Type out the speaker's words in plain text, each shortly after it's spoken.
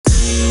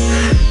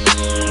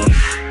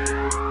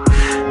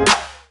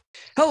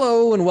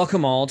Hello and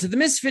welcome all to the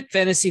Misfit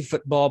Fantasy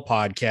Football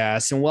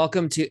Podcast, and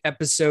welcome to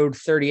episode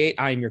 38.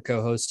 I am your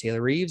co-host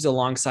Taylor Reeves,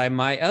 alongside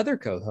my other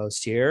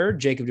co-host here,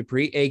 Jacob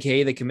Dupree,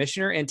 aka the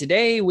Commissioner. And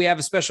today we have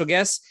a special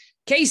guest,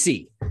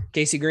 Casey.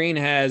 Casey Green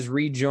has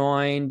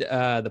rejoined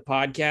the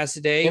podcast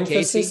today.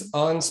 Emphasis Casey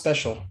on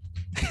special.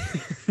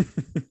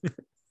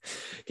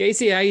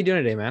 Casey, how you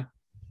doing today, man?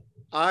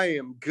 I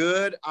am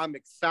good. I'm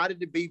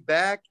excited to be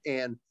back,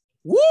 and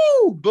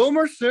woo,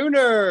 Boomer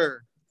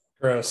Sooner.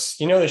 Gross.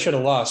 You know they should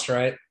have lost,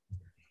 right?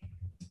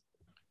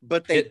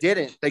 But they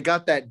didn't. They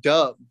got that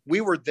dub.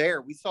 We were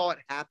there. We saw it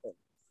happen.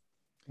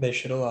 They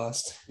should have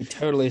lost. We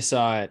totally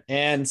saw it.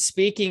 And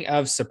speaking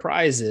of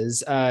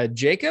surprises,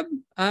 Jacob,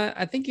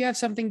 I think you have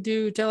something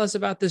to tell us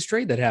about this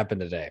trade that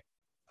happened today.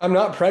 I'm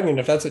not pregnant,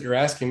 if that's what you're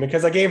asking,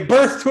 because I gave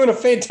birth to a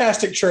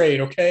fantastic trade,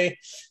 okay?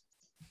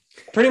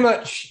 Pretty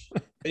much,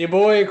 your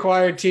boy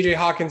acquired TJ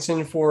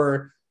Hawkinson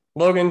for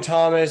Logan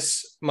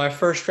Thomas, my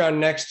first round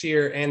next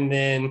year, and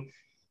then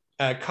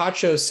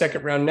Cacho's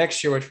second round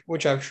next year,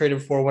 which I've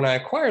traded for when I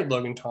acquired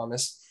Logan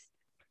Thomas.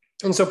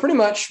 And so pretty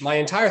much my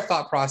entire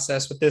thought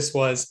process with this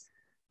was,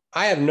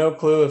 I have no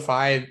clue if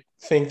I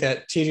think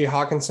that TJ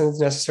Hawkinson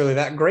is necessarily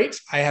that great.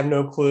 I have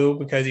no clue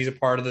because he's a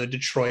part of the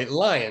Detroit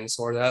Lions,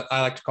 or that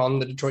I like to call them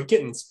the Detroit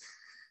Kittens.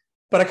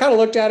 But I kind of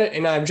looked at it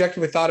and I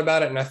objectively thought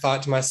about it, and I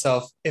thought to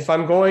myself, if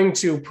I'm going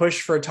to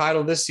push for a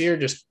title this year,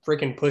 just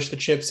freaking push the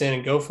chips in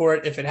and go for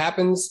it. If it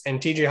happens and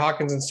TJ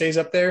Hawkinson stays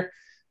up there,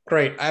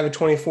 great. I have a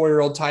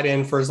 24-year-old tight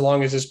end for as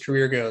long as his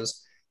career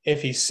goes.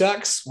 If he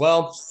sucks,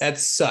 well, that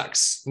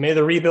sucks. May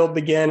the rebuild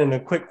begin, and the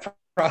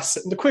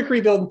quick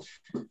rebuild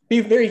be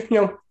very,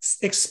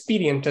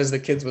 expedient, as the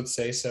kids would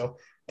say. So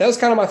that was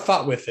kind of my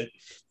thought with it.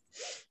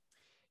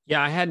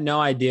 Yeah, I had no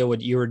idea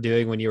what you were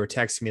doing when you were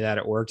texting me that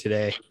at work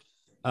today.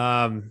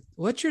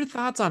 What's your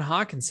thoughts on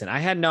Hawkinson? I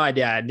had no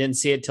idea. I didn't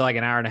see it till like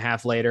an hour and a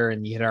half later,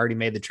 and you had already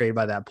made the trade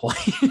by that point.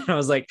 I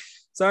was like,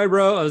 sorry,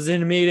 bro, I was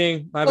in a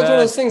meeting. My bad. It's one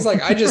of those things,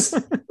 like,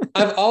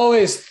 I've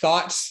always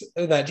thought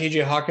that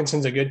TJ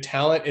Hawkinson's a good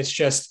talent. It's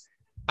just,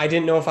 I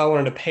didn't know if I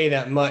wanted to pay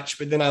that much,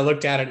 but then I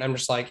looked at it and I'm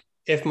just like,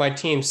 if my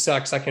team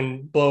sucks, I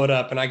can blow it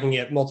up and I can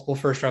get multiple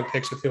first round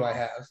picks with who I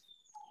have.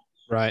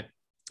 Right.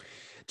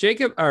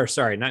 Casey,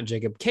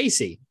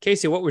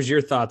 what was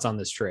your thoughts on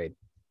this trade?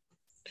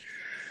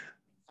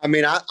 I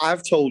mean,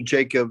 I've told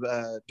Jacob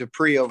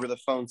Dupree over the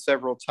phone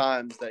several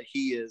times that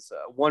he is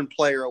one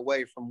player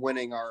away from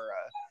winning our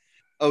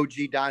OG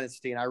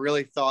dynasty. And I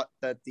really thought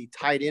that the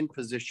tight end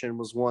position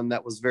was one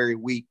that was very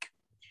weak.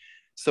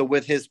 So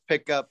with his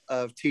pickup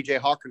of TJ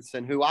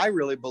Hawkinson, who I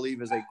really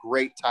believe is a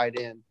great tight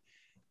end,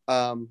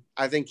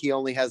 I think he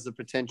only has the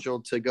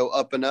potential to go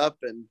up and up,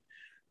 and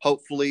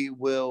hopefully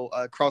we'll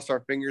cross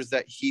our fingers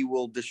that he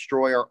will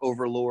destroy our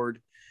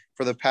overlord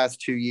for the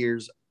past 2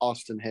 years,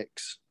 Austin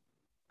Hicks.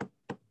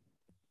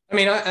 I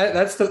mean,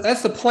 that's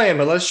the plan,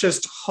 but let's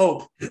just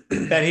hope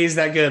that he's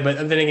that good.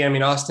 But then again, I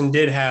mean, Austin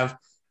did have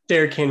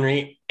Derrick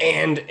Henry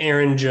and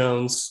Aaron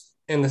Jones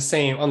on the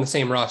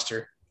same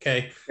roster.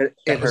 Okay,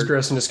 that was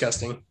gross and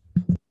disgusting.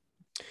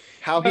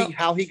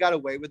 How he got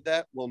away with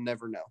that, we'll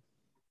never know.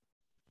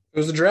 It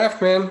was the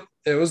draft, man.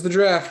 It was the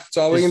draft. That's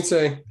all we can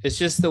say. It's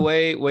just the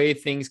way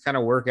things kind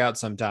of work out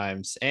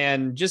sometimes.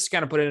 And just to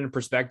kind of put it in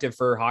perspective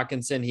for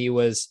Hawkinson, he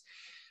was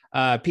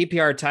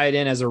PPR tight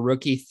end as a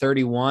rookie,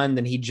 31.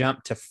 Then he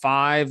jumped to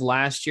 5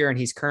 last year, and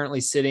he's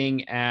currently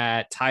sitting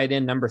at tight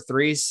end number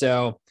 3.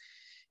 So,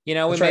 we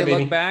may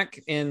look back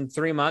in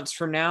 3 months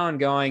from now and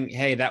going,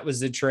 hey, that was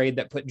the trade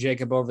that put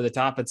Jacob over the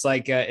top. It's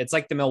like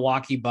the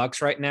Milwaukee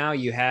Bucks right now.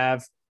 You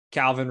have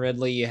Calvin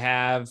Ridley, you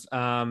have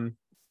Dalvin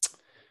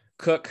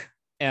Cook.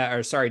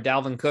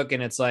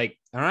 And it's like,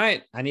 all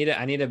right, I need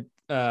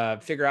to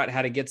figure out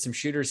how to get some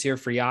shooters here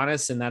for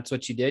Giannis. And that's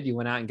what you did. You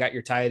went out and got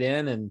your tight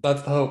end, and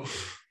that's the hope.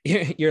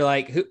 You're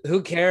like,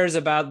 who cares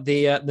about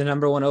the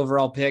number 1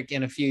 overall pick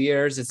in a few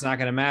years? It's not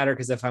going to matter,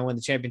 because if I win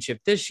the championship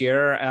this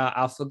year,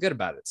 I'll feel good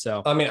about it.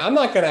 So, I mean, I'm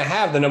not going to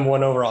have the number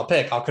 1 overall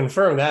pick. I'll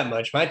confirm that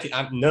much.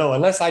 No,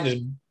 unless I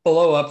just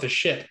blow up the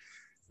ship.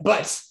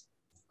 But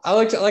I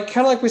looked at,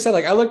 kind of like we said,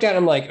 I looked at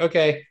him like,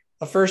 okay,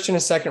 a first and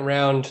a second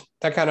round,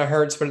 that kind of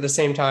hurts. But at the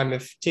same time,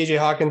 if TJ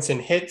Hawkinson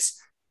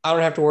hits, I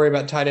don't have to worry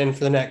about tight end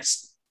for the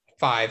next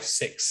 5,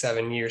 6,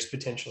 7 years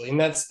potentially. And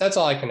that's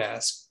all I can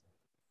ask.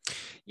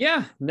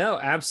 Yeah, no,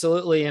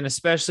 absolutely. And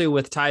especially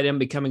with tight end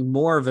becoming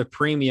more of a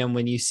premium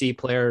when you see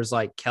players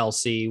like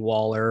Kelsey,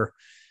 Waller,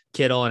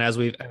 Kittle, and as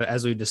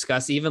we've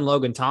discussed, even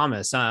Logan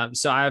Thomas.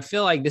 So I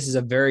feel like this is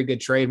a very good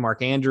trade,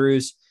 Mark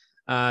Andrews.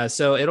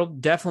 So it'll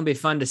definitely be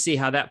fun to see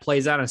how that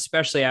plays out,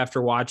 especially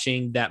after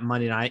watching that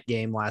Monday night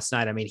game last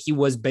night. I mean, he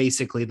was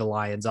basically the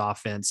Lions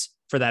offense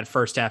for that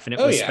first half, and it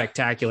was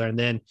spectacular. And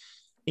then,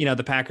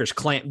 the Packers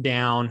clamped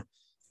down,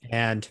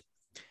 and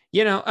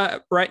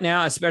right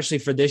now, especially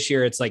for this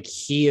year, it's like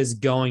he is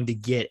going to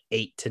get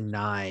 8 to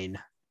 9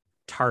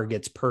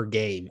 targets per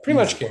game. Pretty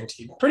much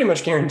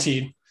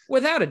guaranteed.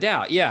 Without a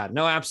doubt. Yeah,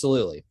 no,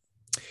 absolutely.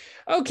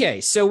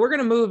 Okay, so we're going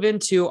to move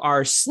into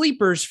our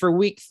sleepers for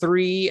week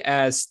 3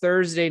 as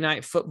Thursday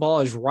night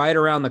football is right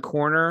around the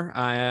corner.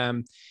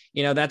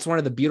 That's one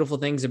of the beautiful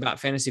things about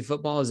fantasy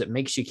football is it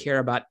makes you care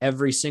about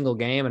every single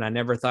game. And I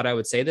never thought I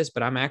would say this,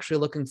 but I'm actually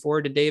looking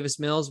forward to Davis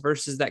Mills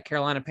versus that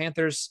Carolina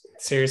Panthers.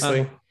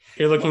 Seriously,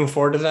 you're looking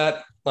forward to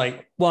that?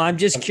 I'm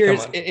just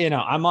curious.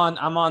 I'm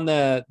on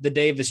the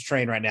Davis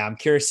train right now. I'm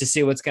curious to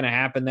see what's going to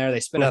happen there. They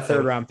spent a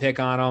 3rd round pick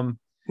on him.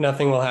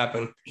 Nothing will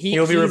happen.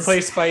 He'll be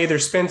replaced by either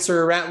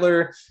Spencer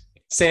Rattler,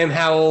 Sam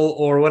Howell,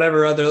 or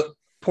whatever other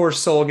poor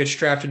soul gets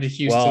drafted to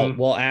Houston.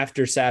 Well,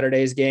 after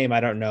Saturday's game, I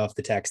don't know if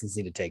the Texans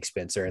need to take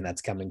Spencer, and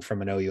that's coming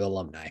from an OU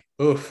alumni.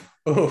 Oof.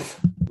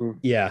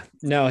 Yeah.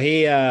 No,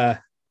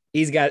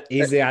 he's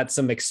got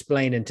some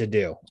explaining to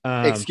do.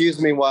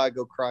 Excuse me while I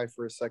go cry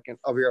for a second.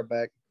 I'll be right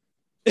back.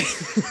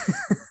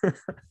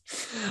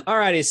 All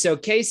righty. So,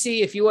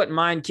 Casey, if you wouldn't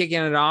mind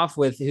kicking it off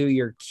with who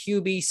your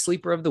QB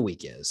sleeper of the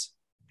week is.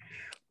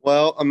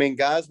 Well, I mean,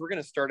 guys, we're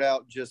going to start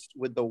out just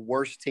with the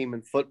worst team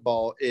in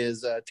football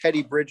is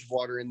Teddy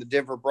Bridgewater and the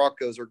Denver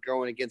Broncos are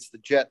going against the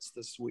Jets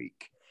this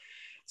week.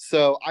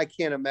 So I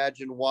can't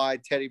imagine why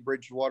Teddy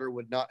Bridgewater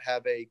would not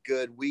have a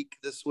good week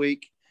this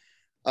week.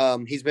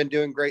 He's been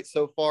doing great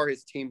so far.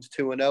 His team's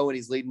 2-0, and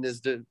he's leading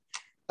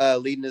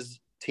his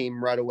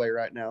team right away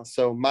right now.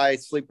 So my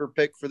sleeper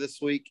pick for this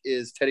week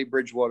is Teddy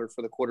Bridgewater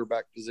for the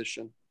quarterback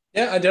position.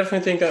 Yeah, I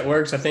definitely think that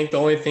works. I think the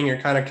only thing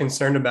you're kind of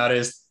concerned about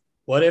is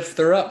what if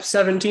they're up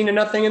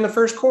 17-0 in the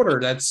first quarter?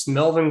 That's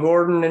Melvin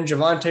Gordon and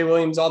Javonte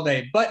Williams all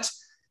day. But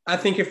I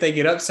think if they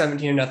get up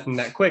 17-0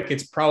 that quick,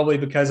 it's probably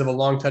because of a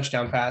long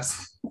touchdown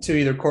pass to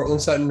either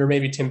Cortland Sutton or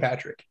maybe Tim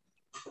Patrick.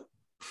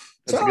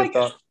 That's a good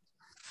thought.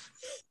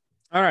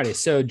 All righty.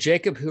 So,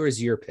 Jacob, who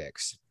is your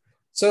picks?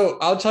 So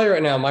I'll tell you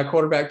right now, my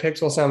quarterback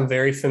picks will sound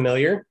very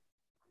familiar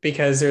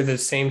because they're the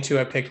same 2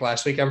 I picked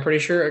last week. I'm pretty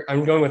sure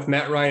I'm going with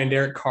Matt Ryan and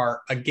Derek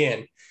Carr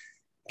again.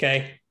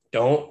 Okay.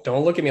 Don't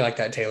look at me like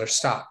that, Taylor.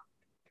 Stop.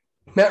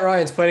 Matt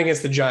Ryan's playing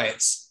against the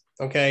Giants.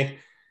 Okay.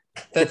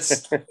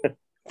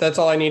 That's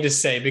all I need to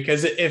say,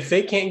 because if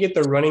they can't get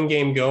the running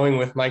game going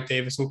with Mike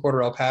Davis and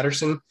Cordarrelle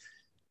Patterson,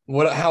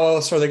 how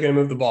else are they going to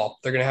move the ball?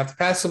 They're going to have to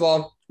pass the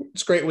ball.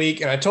 It's a great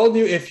week. And I told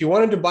you, if you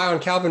wanted to buy on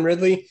Calvin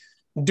Ridley,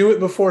 do it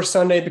before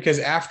Sunday, because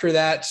after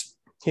that,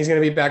 he's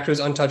going to be back to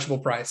his untouchable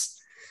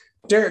price.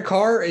 Derek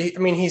Carr,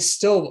 he's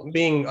still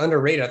being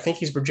underrated. I think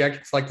he's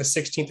projected for like the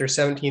 16th or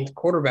 17th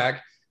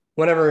quarterback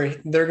whenever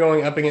they're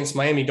going up against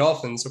Miami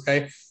Dolphins,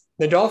 okay?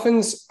 The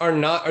Dolphins have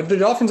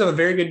a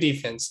very good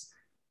defense,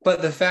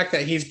 but the fact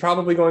that he's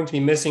probably going to be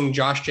missing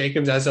Josh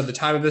Jacobs as of the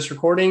time of this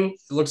recording,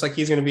 it looks like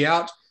he's going to be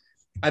out.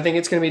 I think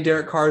it's going to be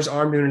Derek Carr's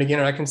arm doing it again,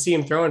 and I can see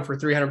him throwing for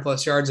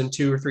 300-plus yards and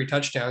 2 or 3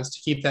 touchdowns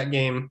to keep that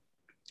game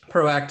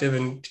proactive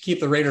and to keep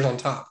the Raiders on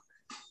top.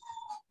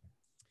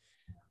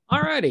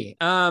 All righty.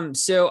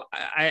 So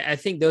I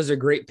think those are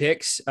great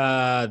picks,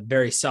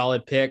 very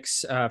solid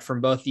picks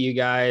from both of you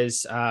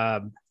guys.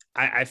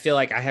 I feel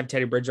like I have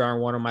Teddy Bridgewater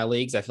in one of my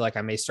leagues. I feel like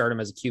I may start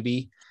him as a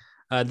QB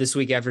this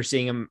week after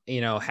seeing him,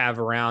 have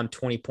around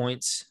 20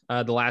 points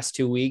the last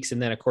 2 weeks. And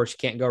then, of course, you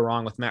can't go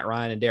wrong with Matt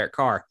Ryan and Derek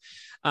Carr.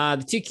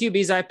 The 2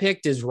 QBs I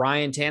picked is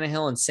Ryan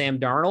Tannehill and Sam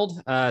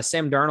Darnold.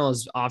 Sam Darnold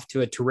is off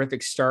to a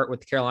terrific start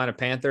with the Carolina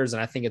Panthers,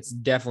 and I think it's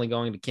definitely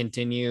going to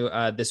continue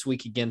this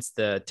week against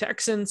the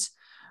Texans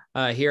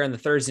here in the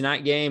Thursday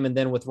night game. And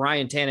then with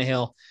Ryan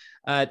Tannehill,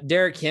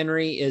 Derrick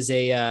Henry is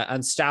a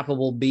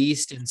unstoppable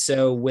beast. And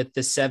so with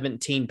the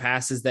 17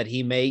 passes that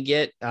he may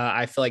get,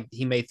 I feel like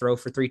he may throw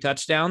for 3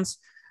 touchdowns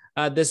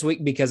this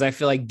week, because I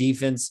feel like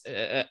defense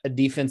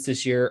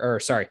this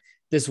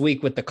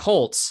week with the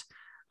Colts,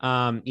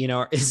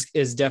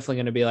 is definitely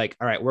going to be like,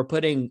 all right, we're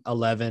putting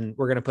 11.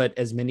 We're going to put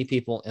as many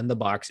people in the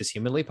box as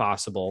humanly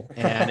possible.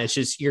 And it's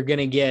just, you're going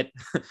to get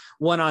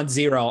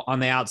 1-on-0 on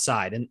the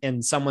outside,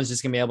 and someone's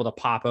just going to be able to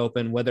pop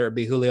open, whether it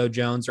be Julio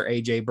Jones or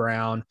AJ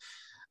Brown,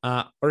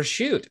 or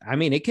shoot,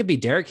 it could be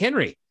Derrick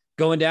Henry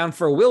going down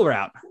for a wheel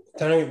route.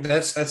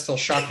 That's still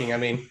shocking.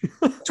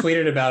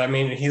 Tweeted about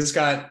it. He's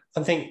got,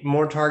 I think,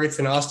 more targets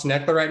than Austin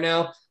Eckler right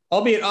now,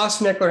 albeit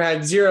Austin Eckler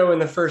had 0 in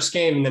the first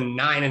game and then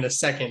 9 in the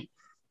second.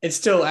 It's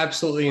still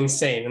absolutely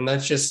insane. And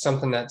that's just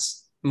something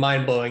that's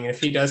mind blowing. And if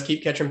he does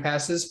keep catching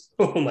passes,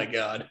 oh my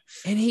God.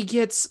 And he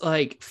gets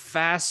like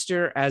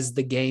faster as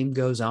the game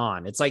goes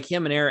on. It's like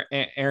him and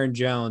Aaron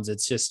Jones.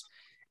 It's just,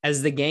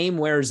 as the game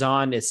wears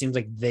on, it seems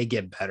like they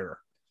get better.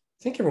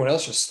 I think everyone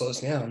else just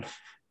slows down.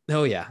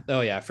 Oh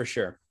yeah, for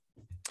sure.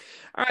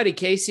 All righty,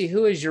 Casey,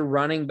 who is your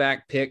running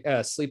back pick,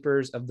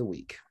 sleepers of the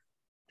week?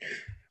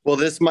 Well,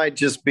 this might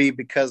just be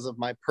because of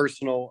my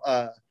personal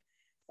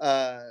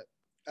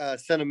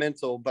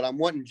sentimental, but I'm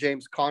wanting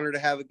James Conner to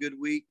have a good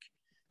week.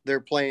 They're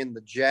playing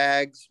the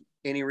Jags.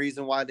 Any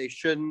reason why they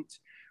shouldn't?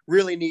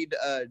 Really need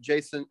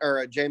James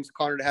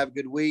Conner to have a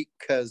good week,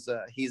 because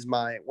he's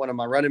one of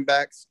my running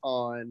backs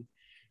in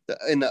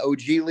the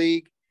OG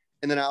league.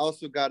 And then I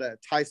also got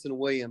Tyson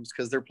Williams,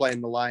 because they're playing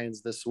the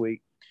Lions this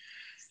week.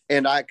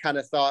 And I kind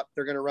of thought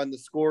they're going to run the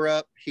score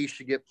up. He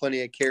should get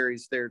plenty of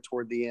carries there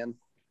toward the end.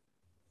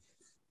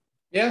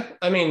 Yeah,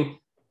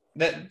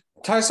 that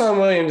Tyson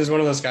Williams is one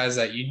of those guys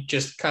that you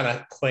just kind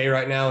of play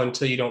right now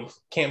until you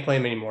can't play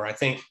him anymore. I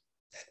think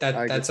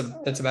that's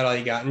about all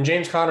you got. And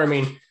James Conner, I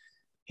mean,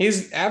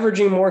 he's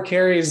averaging more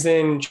carries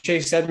than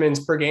Chase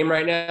Edmonds per game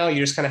right now. You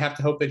just kind of have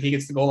to hope that he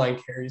gets the goal line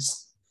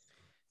carries.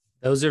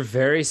 Those are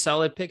very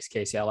solid picks,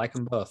 Casey. I like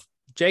them both.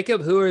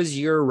 Jacob, who is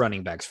your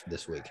running backs for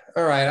this week?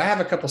 All right, I have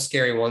a couple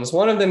scary ones.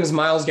 One of them is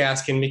Myles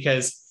Gaskin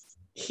because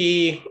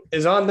he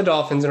is on the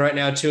Dolphins, and right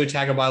now Tua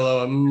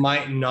Tagovailoa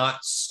might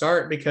not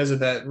start because of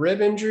that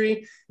rib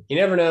injury. You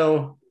never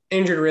know.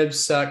 Injured ribs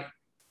suck.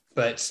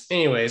 But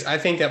anyways, I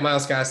think that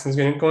Myles Gaskin is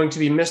going to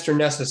be Mr.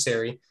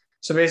 Necessary.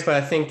 So basically,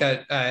 I think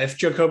that if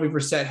Jacoby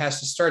Brissett has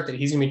to start, that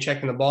he's going to be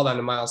checking the ball down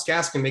to Myles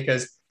Gaskin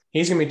because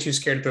he's going to be too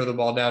scared to throw the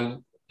ball down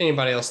to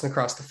anybody else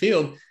across the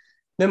field.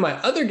 Then my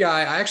other guy,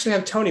 I actually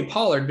have Tony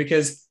Pollard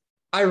because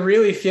I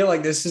really feel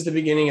like this is the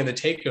beginning of the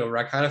takeover.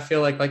 I kind of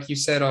feel like you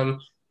said on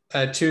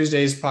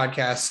Tuesday's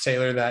podcast,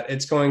 Taylor, that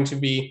it's going to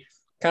be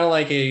kind of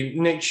like a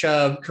Nick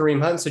Chubb,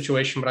 Kareem Hunt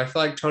situation, but I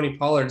feel like Tony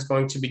Pollard is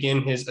going to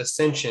begin his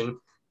ascension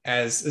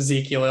as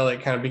Ezekiel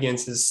Elliott kind of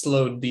begins his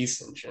slow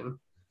descension.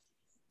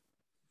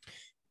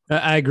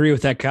 I agree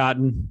with that,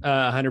 Cotton.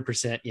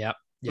 100%. Yep.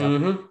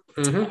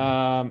 Mm-hmm.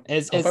 Mm-hmm.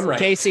 As right.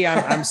 Casey,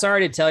 I'm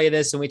sorry to tell you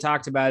this, and we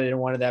talked about it in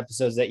one of the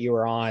episodes that you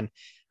were on.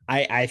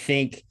 I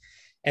think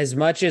as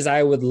much as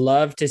I would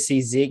love to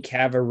see Zeke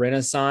have a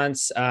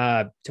renaissance,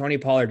 Tony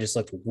Pollard just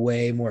looked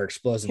way more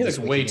explosive. He looked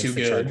way too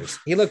good. Chargers.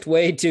 He looked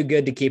way too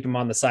good to keep him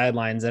on the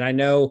sidelines. And I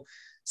know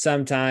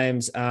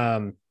sometimes,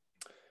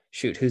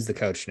 who's the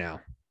coach now?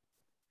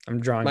 I'm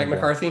drawing Mike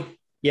McCarthy.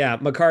 Yeah,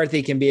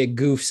 McCarthy can be a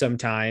goof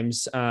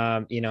sometimes.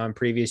 In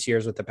previous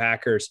years with the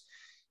Packers.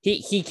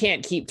 He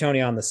can't keep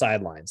Tony on the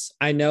sidelines.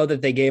 I know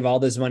that they gave all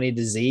this money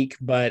to Zeke,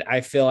 but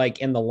I feel like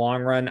in the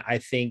long run, I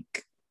think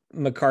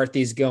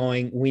McCarthy's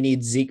going, we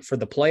need Zeke for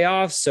the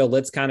playoffs. So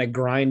let's kind of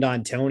grind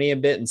on Tony a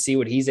bit and see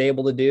what he's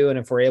able to do. And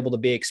if we're able to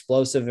be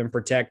explosive and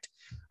protect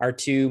our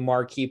two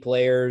marquee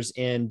players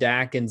in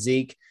Dak and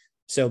Zeke,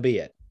 so be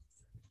it.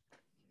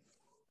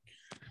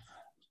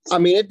 I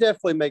mean, it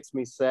definitely makes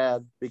me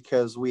sad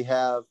because we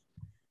have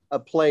a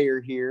player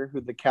here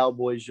who the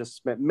Cowboys just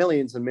spent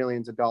millions and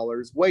millions of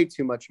dollars, way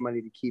too much money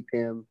to keep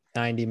him.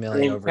 $90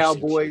 million over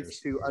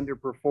Cowboys to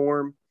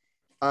underperform.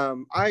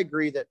 I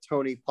agree that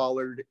Tony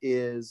Pollard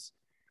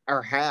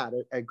had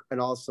an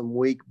awesome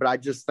week, but I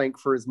just think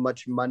for as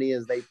much money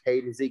as they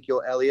paid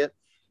Ezekiel Elliott,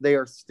 they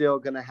are still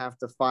going to have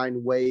to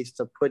find ways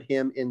to put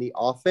him in the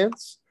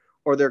offense,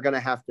 or they're going to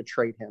have to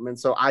trade him. And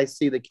so I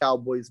see the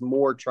Cowboys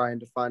more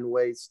trying to find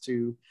ways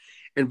to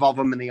involve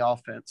him in the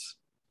offense.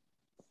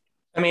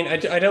 I mean,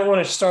 I don't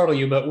want to startle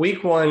you, but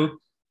week one,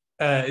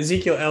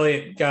 Ezekiel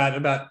Elliott got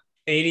about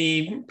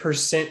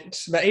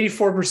 80%, about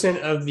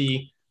 84% of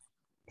the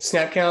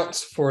snap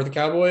counts for the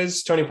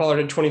Cowboys. Tony Pollard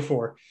had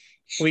 24.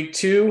 Week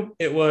two,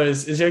 it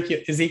was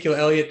Ezekiel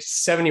Elliott,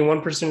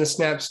 71% of the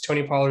snaps,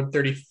 Tony Pollard,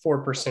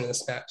 34% of the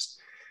snaps.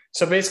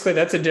 So basically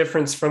that's a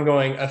difference from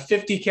going a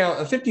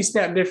 50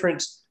 snap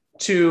difference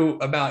to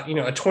about,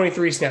 a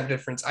 23 snap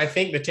difference. I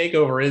think the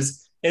takeover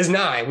is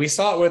nigh. We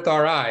saw it with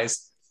our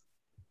eyes.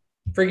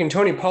 Freaking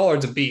Tony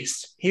Pollard's a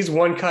beast. He's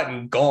one cut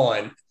and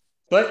gone.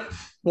 But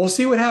we'll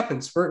see what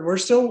happens. We're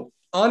still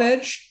on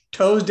edge,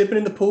 toes dipping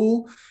in the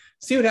pool.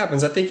 See what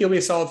happens. I think he'll be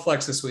a solid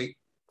flex this week.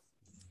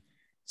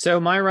 So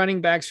my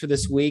running backs for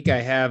this week,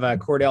 I have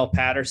Cordell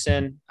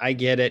Patterson. I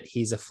get it.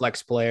 He's a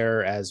flex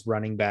player as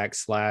running back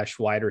 /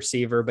 wide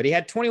receiver, but he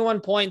had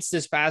 21 points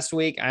this past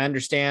week. I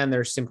understand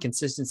there's some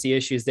consistency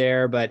issues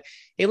there, but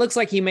it looks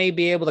like he may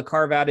be able to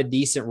carve out a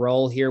decent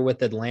role here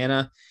with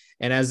Atlanta.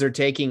 And as they're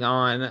taking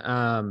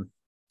on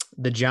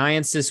the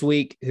Giants this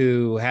week,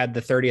 who had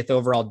the 30th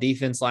overall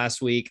defense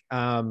last week,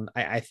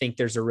 I think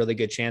there's a really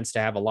good chance to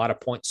have a lot of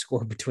points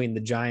scored between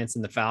the Giants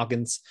and the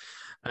Falcons.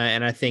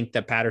 And I think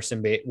that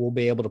Patterson will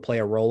be able to play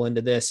a role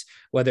into this,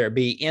 whether it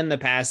be in the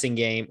passing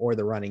game or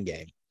the running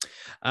game.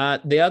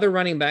 The other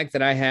running back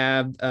that I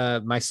have,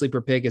 my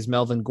sleeper pick is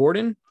Melvin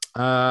Gordon.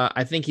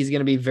 I think he's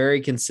going to be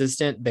very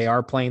consistent. They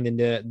are playing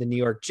the New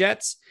York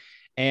Jets,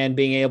 and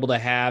being able to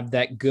have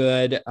that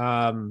good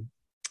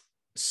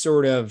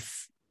sort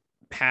of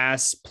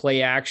pass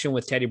play action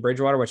with Teddy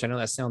Bridgewater, which I know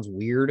that sounds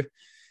weird.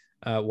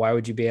 Why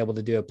would you be able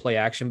to do a play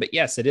action? But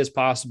yes, it is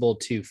possible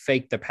to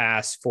fake the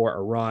pass for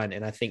a run.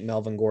 And I think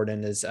Melvin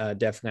Gordon is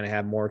definitely going to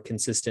have more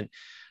consistent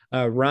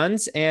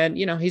runs. And,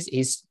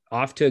 he's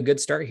off to a good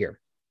start here.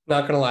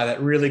 Not going to lie.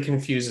 That really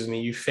confuses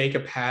me. You fake a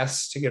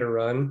pass to get a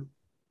run.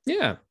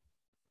 Yeah.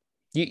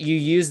 You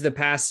use the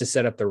pass to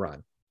set up the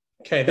run.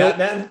 Okay.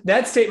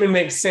 That statement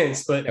makes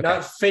sense, but okay.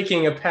 Not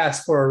faking a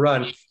pass for a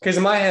run. Because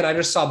in my head, I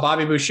just saw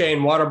Bobby Boucher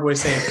and Waterboy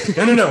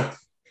saying, no.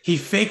 He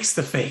fakes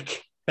the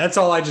fake. That's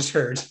all I just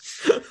heard.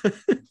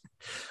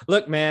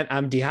 Look, man,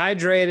 I'm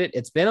dehydrated.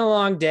 It's been a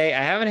long day.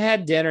 I haven't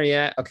had dinner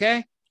yet.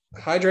 Okay.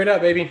 Hydrate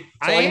up, baby.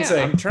 That's all I can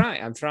say.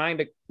 I'm trying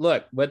to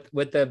look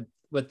with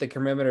the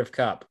commemorative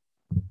cup.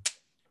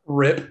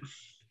 Rip.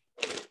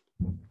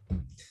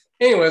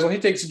 Anyways, he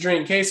takes a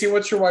drink. Casey,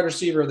 what's your wide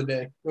receiver of the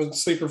day? What's the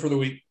sleeper for the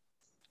week?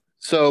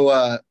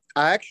 So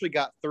I actually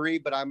got 3,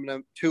 but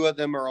 2 of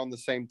them are on the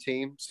same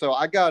team. So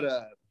I got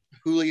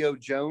Julio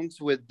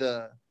Jones with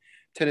the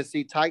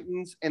Tennessee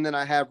Titans, and then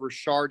I have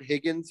Rashard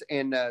Higgins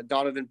and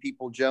Donovan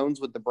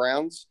People-Jones with the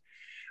Browns.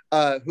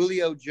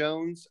 Julio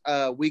Jones,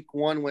 week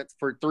 1 went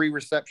for 3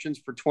 receptions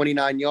for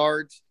 29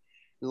 yards.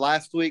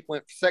 Last week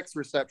went 6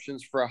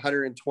 receptions for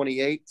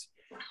 128.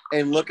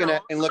 And looking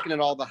at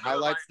all the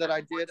highlights that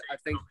I did, I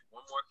think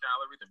one more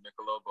calorie than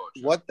Michelob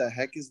Ultra. What the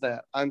heck is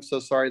that? I'm so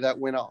sorry that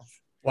went off.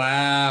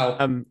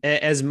 Wow.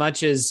 As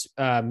much as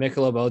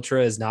Michelob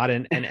Ultra is not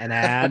an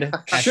ad,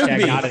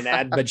 hashtag not an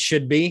ad, but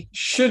should be.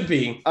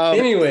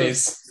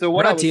 Anyways, so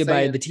what brought to you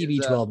by the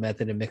TB12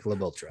 method of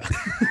Michelob Ultra.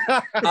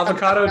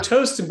 Avocado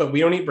toast, but we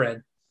don't eat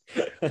bread.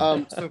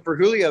 So for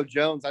Julio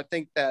Jones, I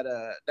think that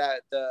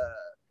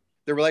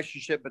the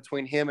relationship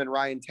between him and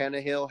Ryan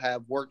Tannehill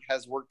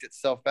has worked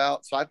itself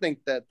out. So I think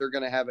that they're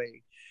going to have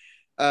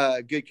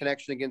a good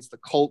connection against the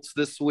Colts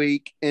this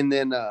week, and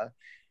then.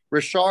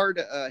 Rashard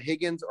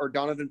Higgins or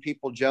Donovan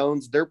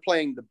People-Jones, they're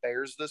playing the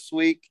Bears this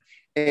week.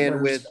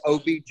 And with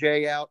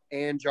OBJ out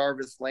and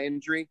Jarvis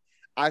Landry,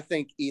 I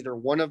think either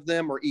one of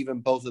them or even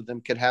both of them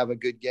could have a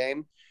good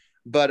game.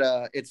 But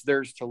it's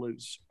theirs to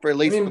lose, for at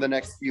least for the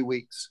next few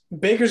weeks.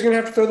 Baker's going to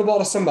have to throw the ball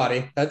to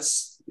somebody.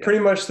 That's pretty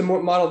much the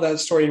model of that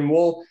story. And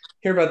we'll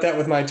hear about that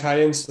with my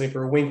tight end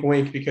sleeper, wink,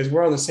 wink, because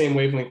we're on the same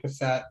wavelength with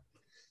that.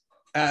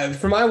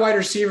 For my wide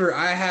receiver,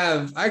 I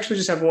actually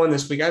just have one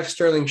this week. I have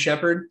Sterling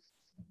Shepard.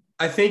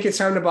 I think it's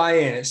time to buy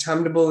in. It's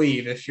time to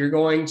believe. If you're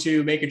going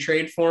to make a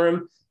trade for him,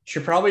 you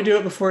should probably do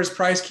it before his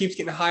price keeps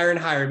getting higher and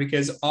higher,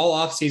 because all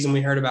offseason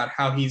we heard about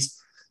how he's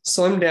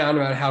slimmed down,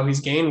 about how he's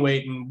gained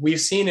weight, and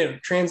we've seen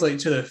it translate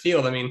to the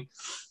field. I mean,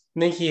 I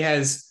think he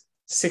has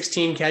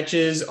 16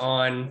 catches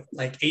on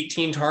like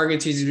 18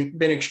 targets. He's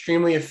been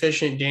extremely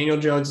efficient. Daniel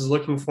Jones is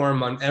looking for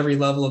him on every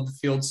level of the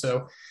field.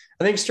 So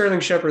I think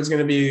Sterling Shepard is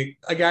going to be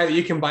a guy that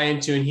you can buy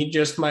into, and he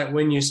just might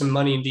win you some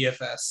money in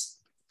DFS.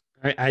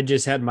 I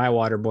just had my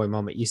water boy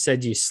moment. You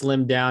said you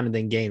slimmed down and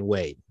then gained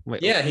weight.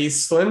 Wait, yeah, he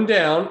slimmed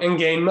down and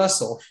gained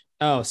muscle.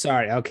 Oh,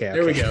 sorry. Okay.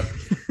 There we go.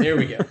 There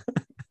we go.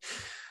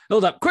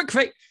 Hold up. Quick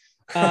fake.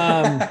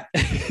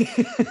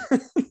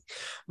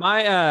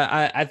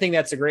 I think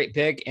that's a great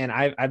pick. And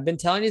I've been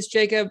telling you,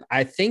 Jacob,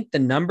 I think the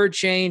number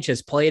change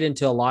has played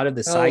into a lot of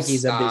the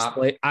psyches of these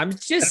players. I'm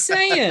just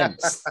saying.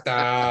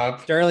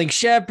 Stop. Sterling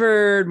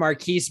Shepard,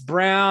 Marquise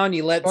Brown.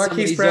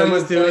 Marquise Brown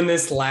was doing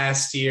this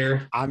last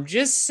year. I'm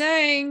just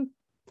saying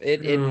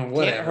it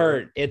can't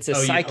hurt. It's a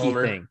psyche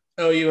thing.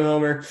 Oh, you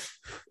homer.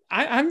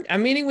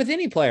 I'm meaning with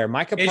any player.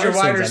 Micah Parsons. Is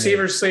your wide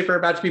receiver sleeper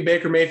about to be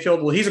Baker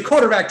Mayfield? Well, he's a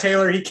quarterback,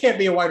 Taylor. He can't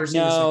be a wide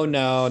receiver.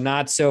 No,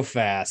 not so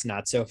fast.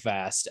 Not so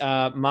fast.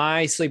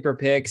 My sleeper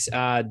picks,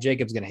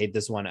 Jacob's going to hate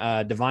this one.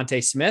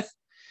 Devontae Smith.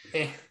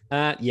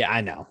 Yeah,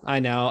 I know.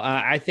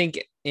 I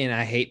think, and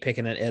I hate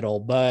picking an idol,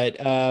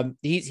 but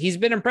he's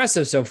been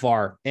impressive so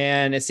far.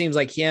 And it seems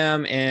like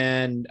him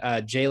and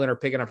Jalen are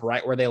picking up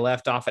right where they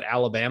left off at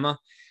Alabama.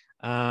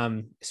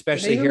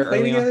 Especially here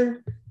early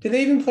on. Did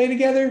they even play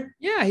together?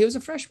 Yeah, he was a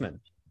freshman.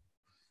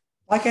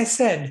 Like I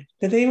said,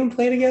 did they even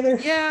play together?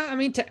 Yeah, I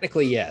mean,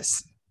 technically,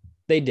 yes,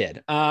 they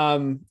did.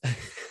 So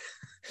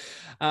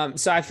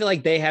I feel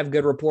like they have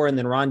good rapport. And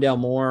then Rondale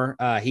Moore,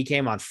 he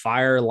came on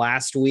fire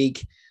last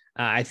week.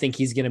 I think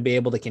he's going to be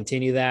able to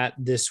continue that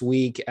this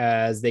week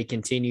as they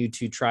continue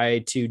to try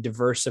to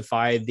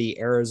diversify the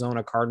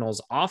Arizona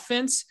Cardinals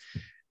offense.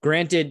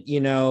 Granted,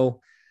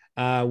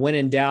 when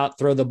in doubt,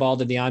 throw the ball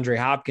to DeAndre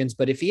Hopkins.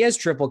 But if he has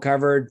triple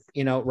covered,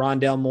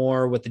 Rondale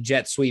Moore with the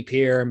jet sweep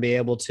here and be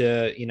able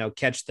to,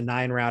 catch the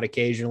 9 route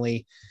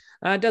occasionally,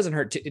 it doesn't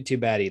hurt too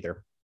bad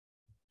either.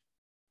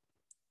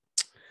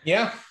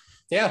 Yeah.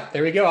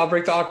 There we go. I'll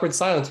break the awkward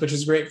silence, which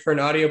is great for an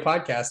audio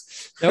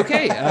podcast.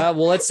 Okay.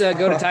 Well, let's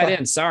go to tight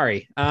end.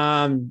 Sorry.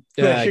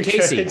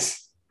 Casey.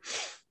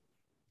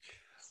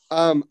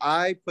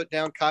 I put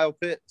down Kyle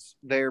Pitts.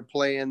 They're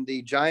playing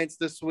the Giants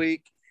this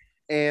week,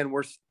 and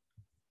we're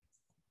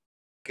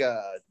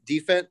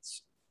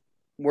defense.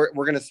 We're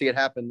going to see it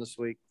happen this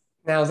week.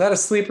 Now, is that a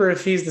sleeper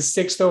if he's the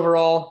 6th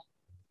overall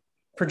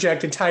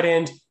projected tight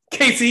end?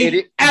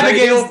 Casey,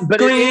 Abigail, but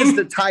it is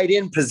the tight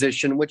end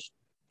position, which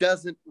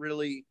doesn't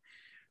really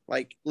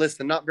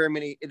listen. Not very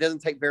many. It doesn't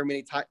take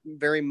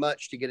very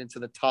much to get into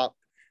the top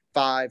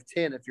 5-10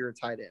 if you're a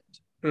tight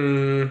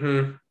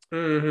end.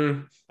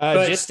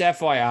 Just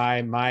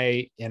FYI,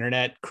 my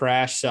internet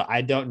crashed, so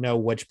I don't know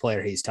which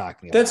player he's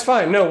talking about. That's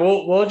fine.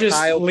 No, we'll just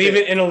leave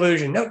it in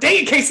illusion. No,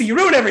 dang it, Casey, you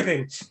ruined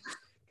everything.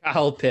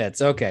 Kyle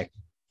Pitts. Okay.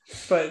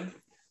 But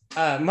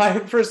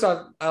first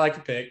off, I like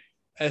to pick.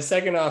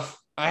 Second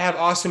off, I have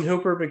Austin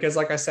Hooper because,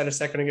 like I said a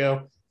second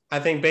ago, I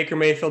think Baker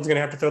Mayfield's going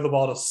to have to throw the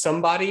ball to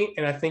somebody,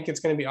 and I think it's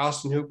going to be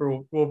Austin Hooper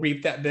will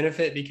reap that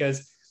benefit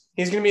because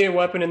he's going to be a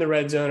weapon in the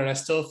red zone, and I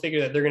still figure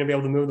that they're going to be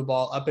able to move the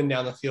ball up and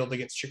down the field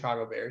against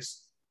Chicago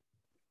Bears.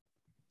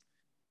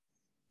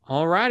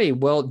 All righty.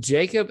 Well,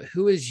 Jacob,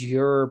 who is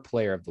your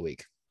player of the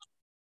week?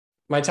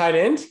 My tight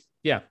end?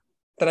 Yeah.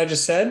 That I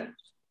just said?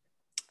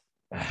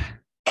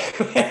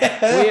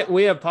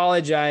 we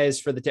apologize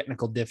for the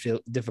technical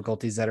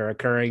difficulties that are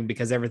occurring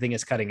because everything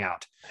is cutting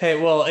out.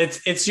 Hey, well,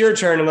 it's your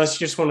turn unless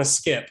you just want to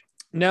skip.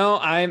 No,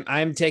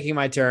 I'm taking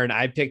my turn.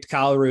 I picked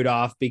Kyle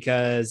Rudolph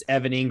because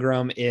Evan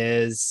Ingram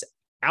is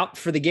out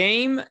for the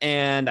game,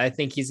 and I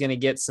think he's going to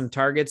get some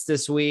targets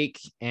this week.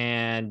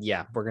 And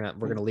yeah, we're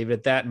gonna leave it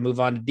at that and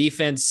move on to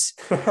defense.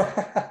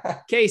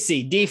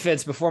 Casey,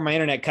 defense before my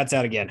internet cuts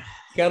out again.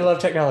 Gotta love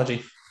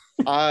technology.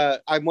 I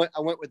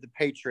went with the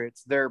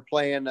Patriots. They're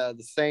playing the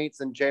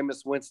Saints, and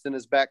Jameis Winston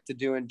is back to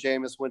doing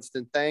Jameis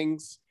Winston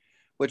things,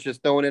 which is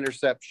throwing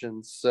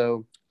interceptions.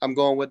 So I'm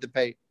going with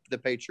the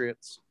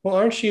Patriots. Well,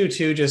 aren't you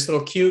two just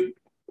little cute,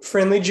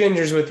 friendly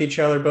gingers with each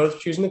other, both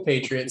choosing the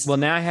Patriots? Well,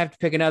 now I have to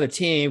pick another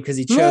team because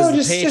he chose the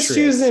Patriots. Just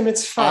choose them.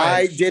 It's fine.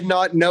 I did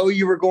not know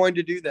you were going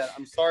to do that.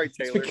 I'm sorry,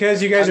 Taylor. It's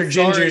because you guys are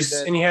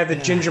gingers and you have the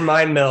ginger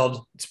mind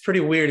meld. It's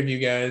pretty weird of you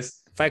guys.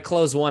 If I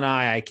close one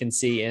eye, I can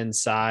see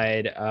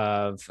inside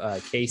of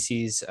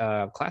Casey's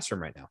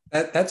classroom right now.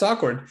 That's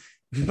awkward.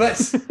 But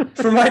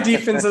for my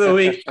defense of the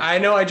week, I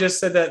know I just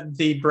said that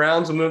the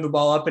Browns will move the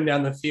ball up and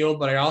down the field,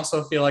 but I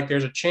also feel like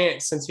there's a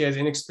chance, since he has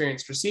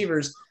inexperienced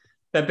receivers,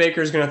 that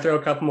Baker is going to throw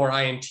a couple more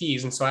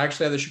INTs. And so I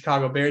actually have the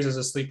Chicago Bears as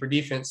a sleeper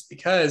defense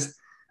because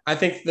I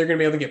think they're going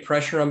to be able to get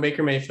pressure on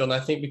Baker Mayfield.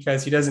 And I think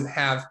because he doesn't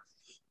have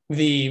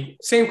the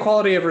same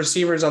quality of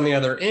receivers on the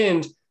other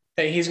end,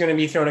 that he's going to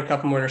be throwing a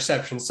couple more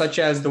interceptions, such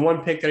as the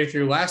one pick that he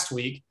threw last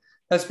week.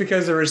 That's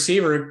because the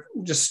receiver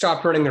just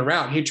stopped running the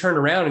route. He turned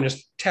around and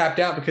just tapped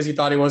out because he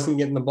thought he wasn't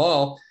getting the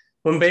ball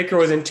when Baker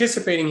was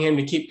anticipating him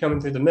to keep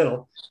coming through the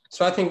middle.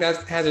 So I think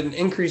that has an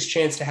increased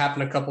chance to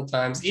happen a couple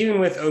times, even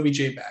with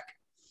OBJ back.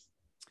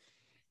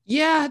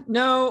 Yeah,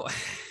 no,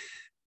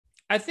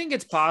 I think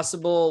it's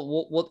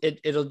possible.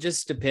 It'll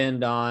just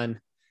depend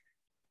on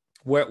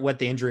what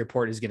the injury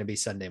report is going to be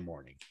Sunday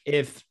morning.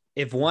 If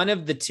one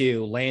of the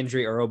two,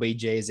 Landry or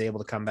OBJ, is able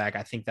to come back,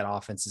 I think that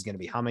offense is going to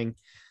be humming.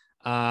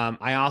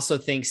 I also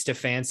think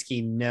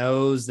Stefanski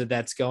knows that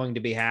that's going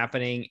to be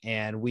happening,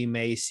 and we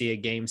may see a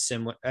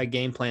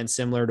game plan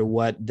similar to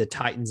what the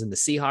Titans and the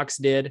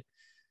Seahawks did,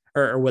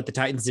 or what the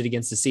Titans did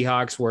against the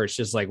Seahawks, where it's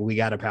just like, we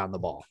got to pound the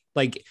ball.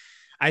 Like,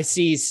 I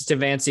see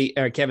Kevin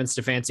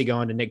Stefanski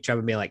going to Nick Chubb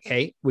and being like,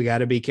 hey, we got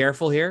to be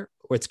careful here.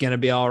 It's going to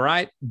be all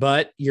right,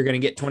 but you're going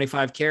to get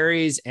 25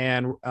 carries,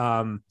 and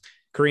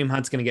Kareem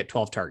Hunt's going to get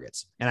 12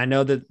 targets. And I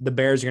know that the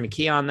Bears are going to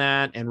key on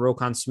that, and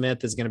Roquan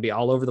Smith is going to be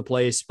all over the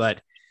place,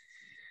 but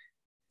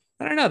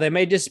I don't know. They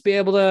may just be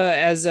able to,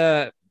 as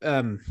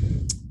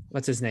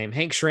what's his name?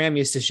 Hank Schramm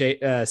used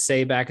to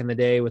say back in the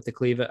day with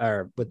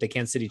the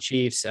Kansas City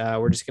Chiefs,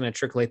 we're just going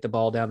to trickleate the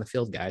ball down the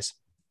field, guys.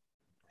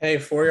 Hey,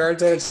 4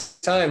 yards at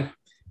a time.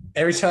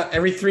 Every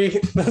three.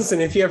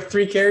 Listen, if you have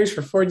 3 carries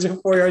for 4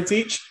 yards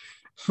each,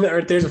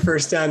 there's a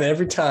first down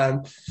every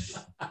time.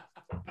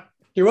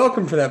 You're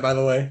welcome for that, by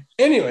the way.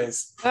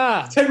 Anyways,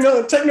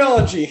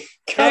 technology.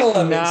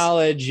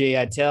 Technology,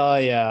 I tell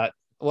you.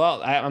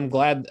 Well, I'm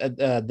glad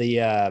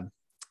the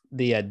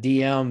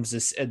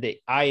DMs, the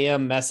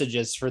IM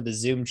messages for the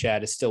Zoom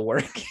chat is still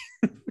working.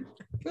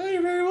 Well,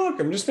 you're very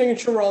welcome. Just making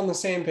sure we're all on the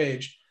same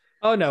page.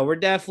 Oh, no, we're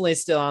definitely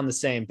still on the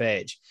same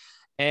page.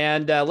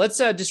 And let's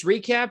just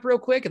recap real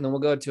quick, and then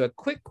we'll go to a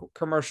quick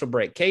commercial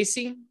break.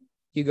 Casey,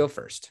 you go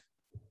first.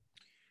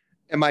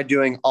 Am I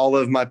doing all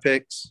of my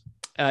picks?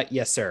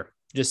 Yes, sir.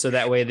 Just so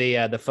that way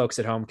the folks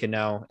at home can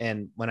know.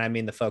 And when I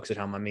mean the folks at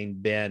home, I mean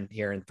Ben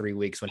here in 3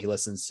 weeks when he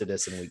listens to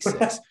this in week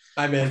 6.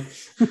 I'm in.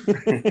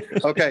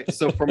 Okay,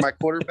 so for my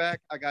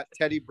quarterback, I got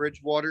Teddy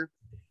Bridgewater.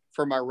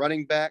 For my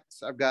running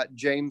backs, I've got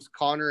James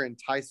Conner and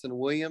Tyson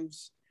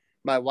Williams.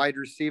 My wide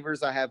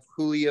receivers, I have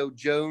Julio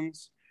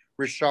Jones,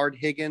 Rashard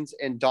Higgins,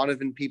 and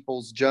Donovan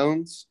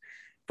Peoples-Jones.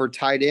 For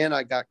tight end,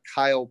 I got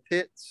Kyle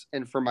Pitts.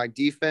 And for my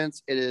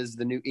defense, it is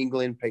the New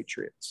England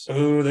Patriots.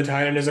 Ooh, the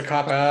tight end is a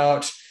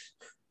cop-out.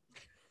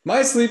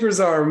 My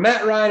sleepers are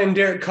Matt Ryan and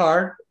Derek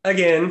Carr,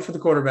 again, for the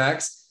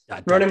quarterbacks.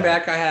 Running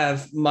back, I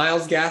have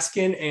Myles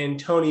Gaskin and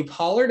Tony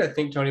Pollard. I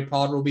think Tony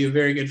Pollard will be a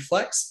very good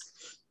flex.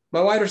 My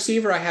wide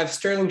receiver, I have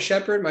Sterling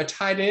Shepard. My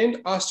tight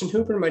end, Austin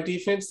Hooper. My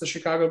defense, the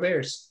Chicago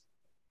Bears.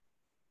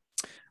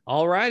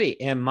 All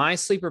righty. And my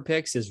sleeper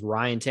picks is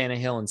Ryan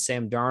Tannehill and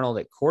Sam Darnold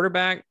at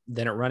quarterback.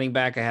 Then at running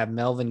back, I have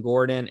Melvin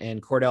Gordon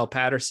and Cordell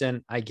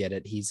Patterson. I get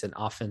it. He's an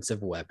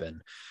offensive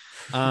weapon.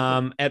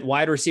 At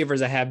wide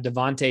receivers, I have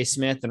Devontae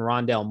Smith and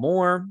Rondell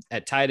Moore.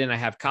 At tight end, I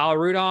have Kyle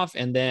Rudolph.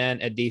 And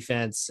then at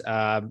defense,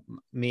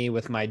 me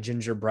with my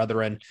ginger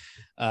brethren,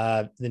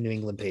 the New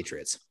England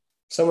Patriots.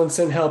 Someone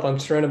send help. I'm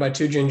surrounded by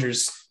 2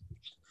 gingers.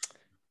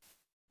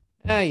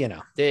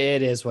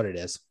 It is what it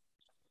is.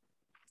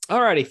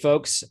 All righty,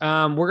 folks.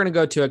 We're going to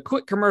go to a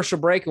quick commercial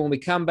break. And when we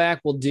come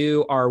back, we'll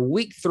do our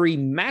week 3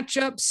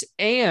 matchups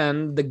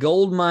and the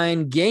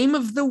Goldmine game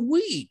of the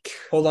week.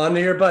 Hold on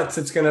to your butts.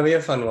 It's going to be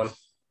a fun one.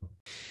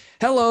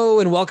 Hello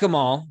and welcome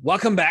all.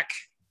 Welcome back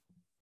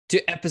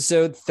to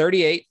episode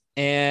 38.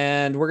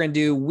 And we're going to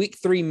do week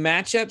 3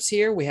 matchups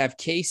here. We have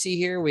Casey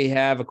here. We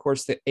have, of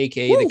course, the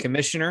AKA the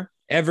commissioner.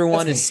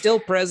 Everyone is still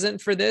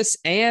present for this.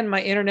 And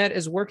my internet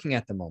is working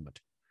at the moment.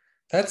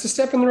 That's a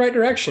step in the right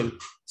direction.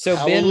 So,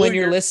 Hallelujah. Ben, when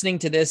you're listening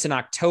to this in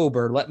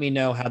October, let me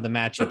know how the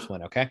matchups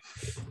went, okay?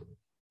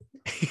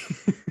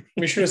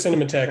 We should have sent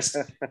him a text.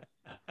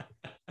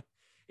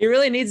 He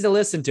really needs to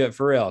listen to it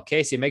for real.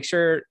 Casey, make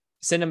sure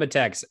send him a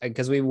text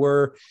because we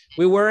were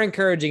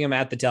encouraging him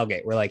at the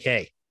tailgate. We're like,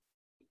 hey,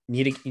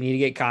 you need to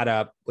get caught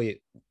up. I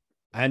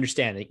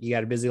understand that you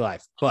got a busy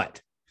life,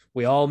 but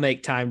we all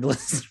make time to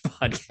listen to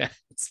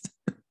podcasts.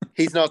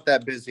 He's not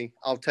that busy.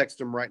 I'll text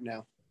him right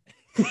now.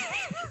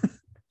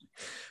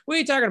 What are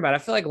you talking about? I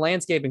feel like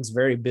landscaping's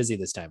very busy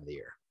this time of the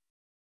year.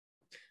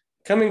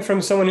 Coming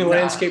from someone who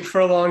landscaped for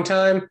a long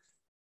time,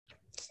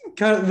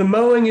 kind of the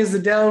mowing is the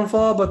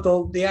downfall, but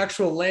the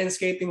actual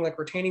landscaping, like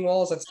retaining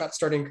walls, that's got to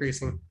start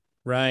increasing.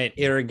 Right.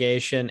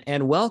 Irrigation.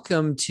 And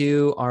welcome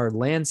to our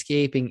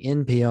landscaping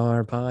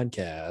NPR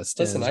podcast.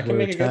 Listen, I can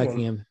make a good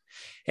one.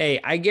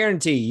 Hey, I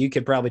guarantee you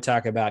could probably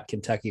talk about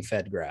Kentucky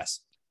fed grass.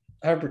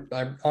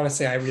 I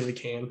honestly, I really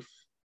can.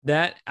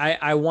 That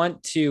I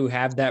want to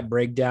have that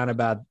breakdown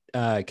about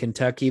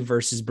Kentucky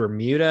versus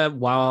Bermuda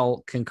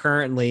while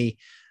concurrently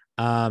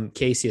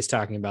Casey is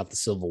talking about the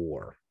Civil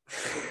War,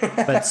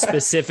 but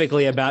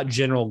specifically about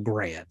General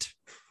Grant.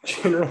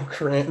 General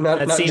Grant,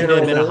 that not seemed General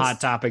to have been Mills. a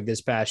hot topic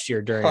this past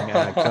year during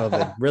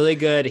COVID. Really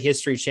good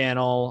History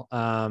Channel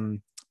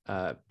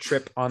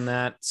trip on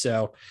that.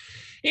 So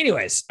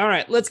anyways, all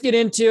right, let's get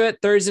into it.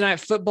 Thursday night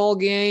football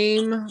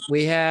game.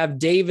 We have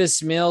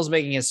Davis Mills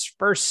making his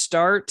first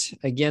start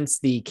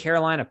against the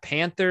Carolina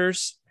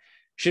Panthers.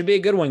 Should be a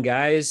good one,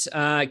 guys.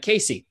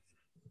 Casey.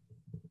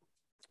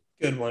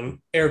 Good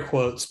one. Air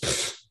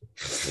quotes.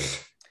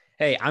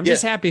 Hey, I'm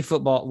just happy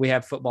we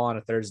have football on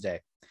a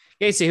Thursday.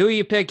 Casey, who are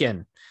you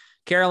picking?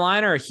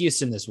 Carolina or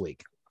Houston this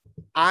week?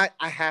 I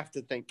have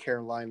to think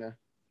Carolina.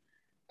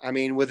 I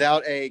mean,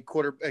 without a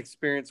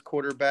experienced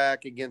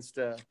quarterback against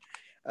a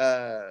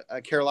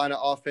Carolina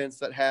offense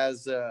that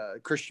has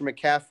Christian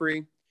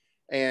McCaffrey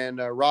and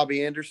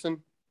Robbie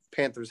Anderson,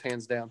 Panthers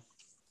hands down.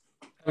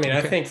 I mean,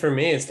 I think for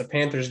me, it's the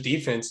Panthers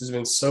defense has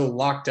been so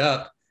locked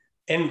up.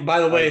 And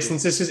by the way,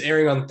 since this is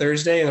airing on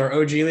Thursday in our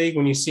OG league,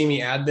 when you see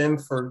me add them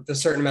for a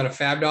certain amount of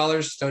fab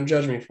dollars, don't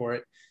judge me for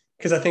it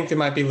because I think they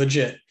might be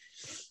legit.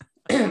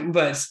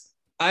 But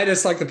I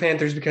just like the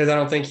Panthers because I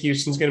don't think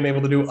Houston's going to be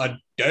able to do a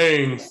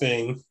dang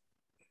thing.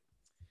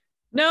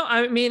 No,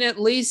 I mean, at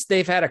least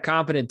they've had a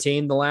competent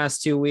team the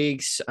last 2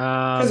 weeks.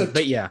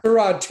 But yeah,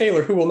 Tyrod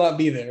Taylor, who will not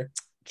be there.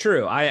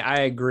 True. I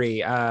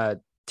agree.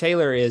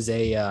 Taylor is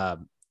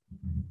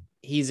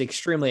he's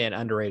extremely an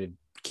underrated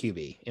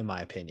QB, in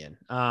my opinion.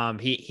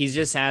 He's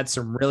just had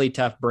some really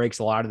tough breaks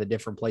a lot of the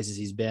different places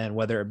he's been,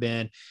 whether it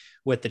been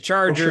with the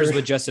Chargers,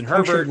 with Justin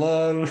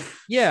Herbert.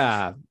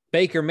 Yeah.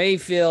 Baker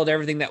Mayfield,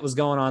 everything that was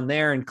going on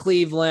there in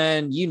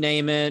Cleveland, you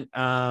name it.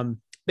 But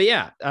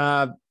yeah,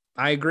 I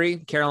agree.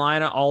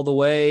 Carolina all the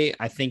way.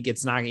 I think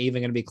it's not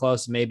even going to be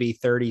close, maybe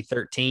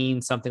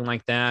 30-13, something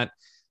like that.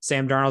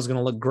 Sam Darnold's going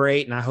to look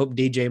great, and I hope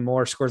DJ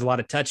Moore scores a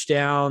lot of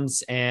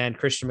touchdowns, and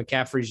Christian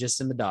McCaffrey's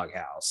just in the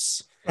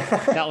doghouse.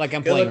 Not like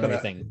I'm playing or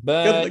anything,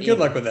 but good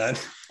luck with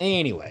that.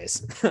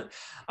 Anyways.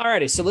 All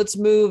righty. So let's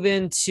move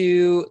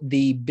into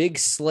the big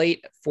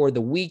slate for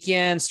the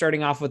weekend,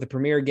 starting off with the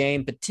premier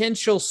game,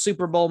 potential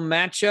Super Bowl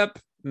matchup.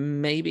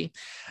 Maybe.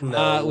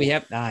 No.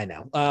 I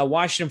know.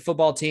 Washington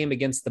football team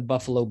against the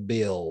Buffalo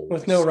Bills.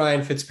 With no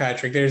Ryan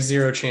Fitzpatrick, there's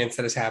zero chance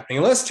that is happening.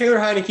 Unless Taylor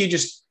Heineke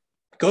just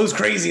goes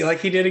crazy like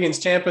he did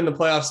against Tampa in the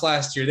playoffs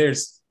last year,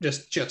 there's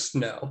just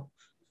no.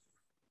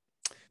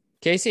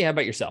 Casey, how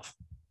about yourself?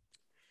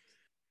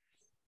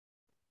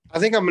 I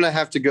think I'm going to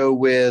have to go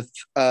with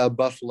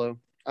Buffalo.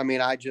 I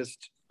mean, I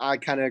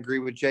kind of agree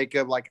with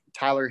Jacob. Like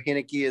Tyler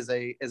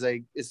Heineke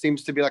it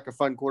seems to be like a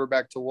fun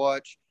quarterback to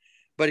watch,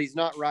 but he's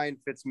not Ryan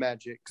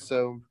Fitzmagic.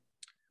 So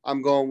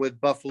I'm going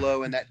with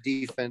Buffalo, and that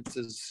defense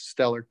is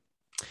stellar.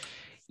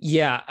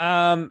 Yeah.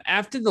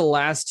 After the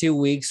last 2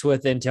 weeks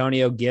with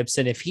Antonio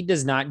Gibson, if he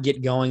does not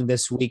get going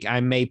this week, I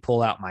may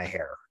pull out my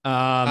hair.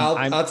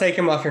 I'll take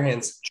him off your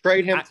hands.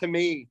 Trade him to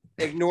me.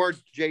 Ignore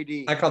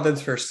JD. I called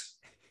this first.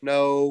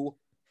 No.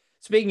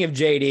 Speaking of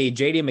JD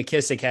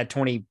McKissick had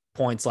 20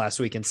 points last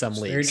week in some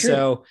leagues.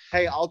 So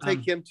hey, I'll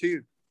take him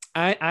too.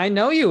 I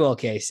know you will,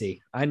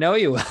 Casey. I know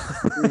you will.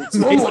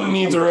 No one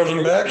needs a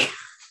running back.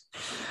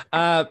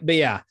 But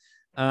yeah,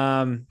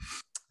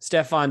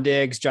 Stephon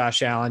Diggs,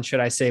 Josh Allen,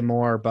 should I say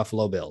more?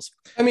 Buffalo Bills.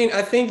 I mean,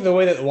 I think the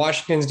way that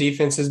Washington's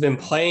defense has been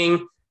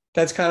playing,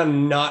 that's kind of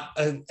not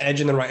an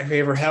edge in the right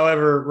favor.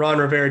 However, Ron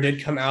Rivera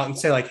did come out and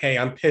say like, hey,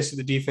 I'm pissed that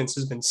the defense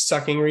has been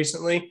sucking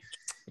recently.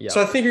 Yep.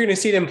 So I think you're going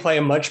to see them play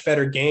a much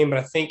better game, but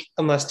I think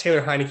unless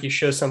Taylor Heineke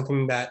shows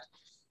something that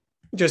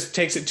just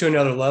takes it to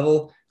another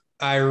level,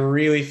 I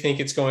really think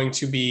it's going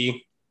to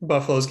be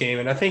Buffalo's game.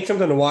 And I think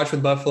something to watch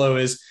with Buffalo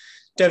is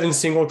Devin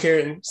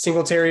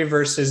Singletary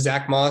versus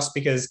Zach Moss,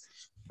 because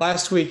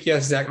last week,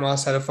 yes, Zach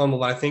Moss had a fumble,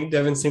 but I think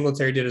Devin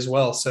Singletary did as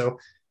well. So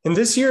in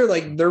this year,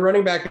 like their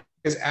running back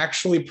is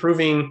actually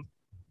proving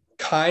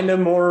kind of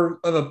more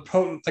of a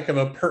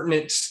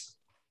pertinent,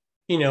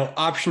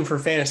 option for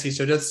fantasy.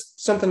 So that's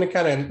something to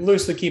kind of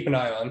loosely keep an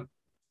eye on.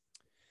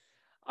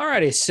 All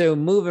righty. So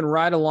moving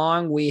right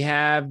along, we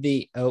have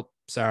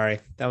sorry.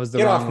 That was the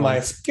Get wrong off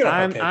one. Get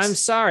off I'm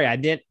sorry.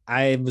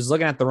 I was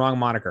looking at the wrong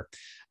moniker.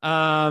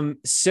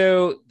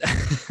 So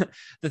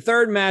the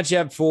third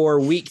matchup for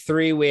week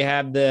 3, we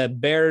have the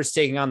Bears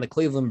taking on the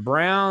Cleveland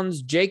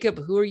Browns. Jacob,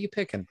 who are you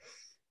picking?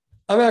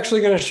 I'm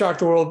actually going to shock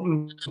the world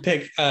and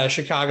pick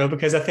Chicago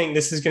because I think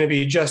this is going to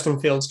be Justin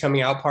Fields'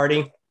 coming out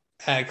party.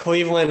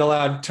 Cleveland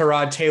allowed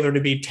Tyrod Taylor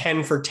to be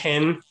 10 for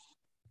 10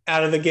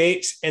 out of the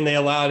gate, and they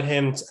allowed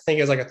him, I think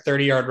it was like a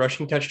 30-yard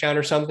rushing touchdown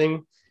or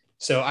something.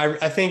 So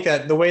I think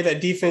that the way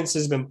that defense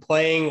has been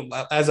playing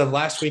as of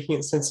last week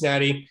against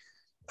Cincinnati,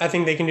 I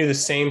think they can do the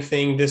same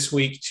thing this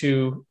week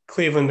to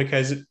Cleveland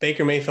because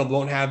Baker Mayfield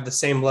won't have the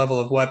same level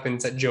of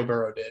weapons that Joe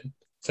Burrow did.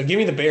 So give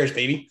me the Bears,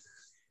 baby.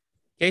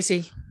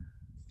 Casey.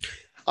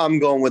 I'm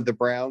going with the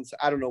Browns.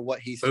 I don't know what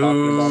he's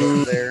talking about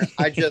over there.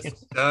 I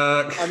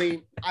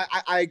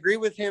agree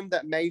with him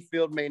that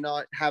Mayfield may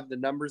not have the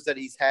numbers that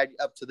he's had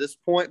up to this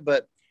point,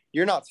 but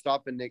you're not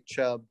stopping Nick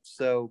Chubb.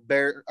 So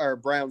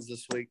Browns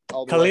this week.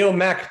 Khalil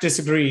Mack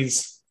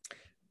disagrees.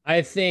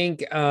 I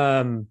think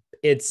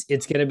it's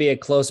going to be a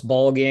close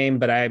ball game,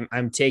 but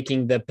I'm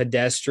taking the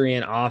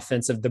pedestrian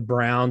offense of the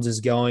Browns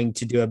is going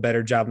to do a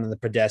better job than the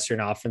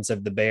pedestrian offense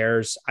of the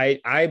Bears.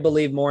 I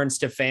believe more in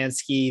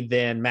Stefanski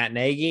than Matt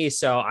Nagy,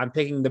 so I'm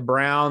picking the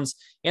Browns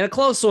in a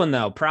close one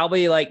though,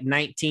 probably like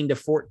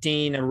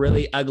 19-14, a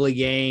really ugly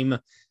game.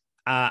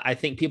 I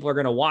think people are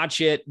going to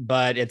watch it,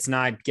 but it's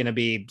not going to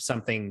be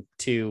something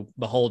to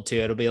behold to.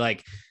 It'll be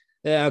like,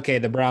 okay,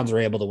 the Browns are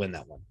able to win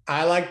that one.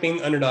 I like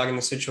being underdog in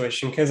this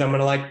situation because I'm going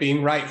to like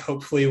being right,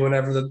 hopefully,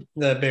 whenever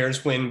the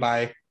Bears win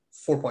by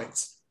 4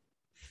 points.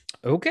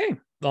 Okay.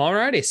 All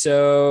righty.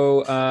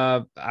 So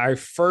our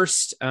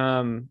first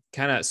kind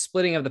of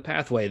splitting of the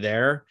pathway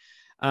there.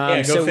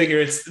 Go figure.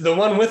 It's the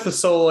one with the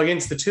soul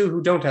against the two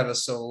who don't have a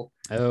soul.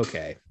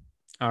 Okay.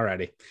 All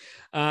righty.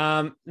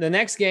 The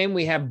next game,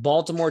 we have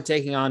Baltimore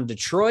taking on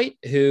Detroit,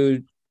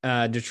 who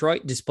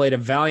Detroit displayed a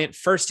valiant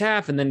first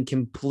half and then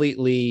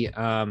completely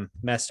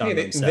messed on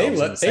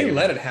themselves. They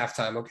led at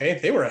halftime. Okay.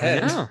 They were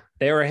ahead. No,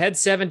 they were ahead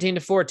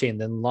 17-14,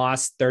 then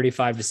lost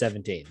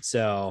 35-17.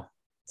 So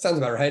sounds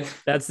about right.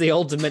 That's the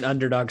ultimate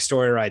underdog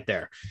story right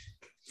there.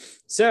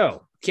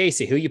 So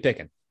Casey, who you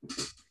picking?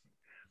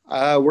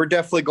 We're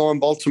definitely going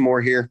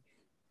Baltimore here.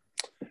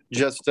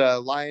 Just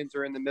Lions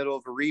are in the middle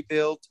of a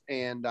rebuild,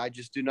 and I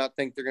just do not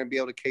think they're going to be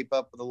able to keep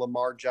up with the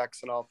Lamar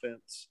Jackson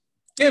offense.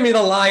 Give me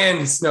the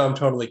Lions. No, I'm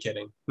totally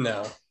kidding.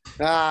 No.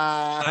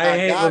 I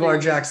hate Lamar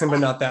Jackson, but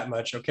not that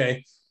much,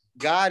 okay?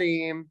 Got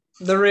him.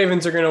 The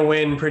Ravens are going to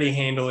win pretty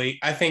handily.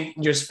 I think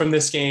just from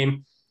this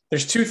game,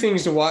 there's 2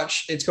 things to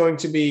watch. It's going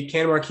to be,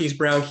 can Marquise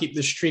Brown keep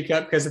the streak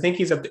up? Because I think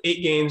he's up to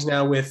 8 games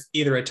now with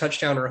either a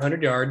touchdown or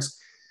 100 yards.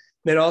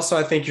 Then also,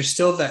 I think you're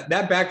still that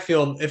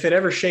backfield, if it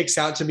ever shakes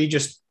out to be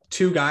just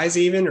 2 guys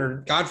even,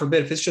 or God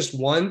forbid, if it's just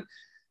one,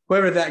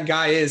 whoever that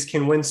guy is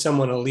can win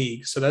someone a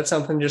league. So that's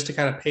something just to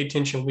kind of pay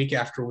attention week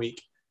after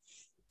week.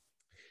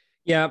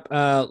 Yep.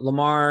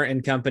 Lamar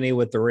and company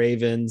with the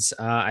Ravens.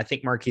 I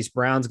think Marquise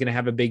Brown's going to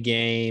have a big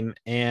game,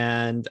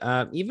 and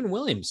even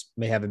Williams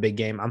may have a big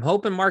game. I'm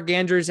hoping Mark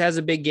Andrews has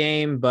a big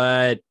game,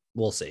 but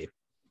we'll see.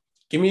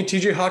 Give me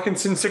TJ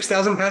Hawkinson,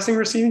 6,000 passing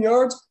receiving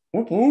yards.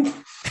 Whoop, whoop.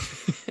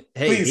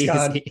 Hey, please,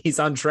 he's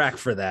on track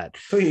for that.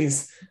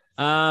 Please.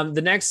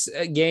 The next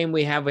game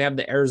we have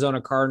the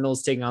Arizona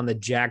Cardinals taking on the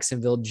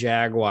Jacksonville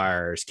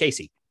Jaguars.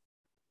 Casey.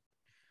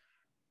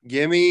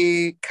 Give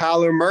me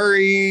Kyler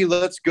Murray.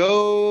 Let's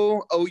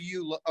go.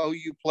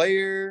 OU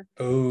player.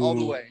 Ooh. All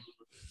the way.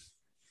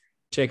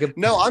 Jacob.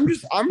 No, I'm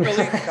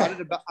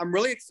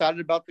really excited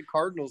about the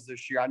Cardinals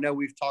this year. I know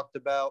we've talked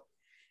about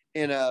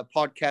in a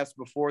podcast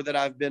before that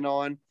I've been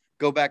on.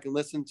 Go back and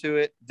listen to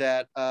it.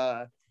 That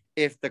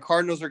if the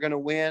Cardinals are going to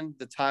win,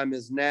 the time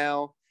is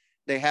now.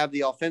 They have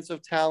the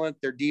offensive talent.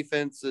 Their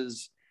defense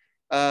is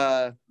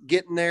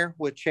getting there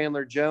with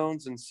Chandler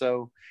Jones. And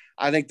so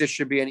I think this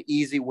should be an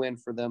easy win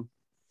for them.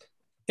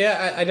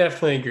 Yeah, I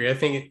definitely agree. I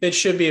think it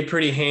should be a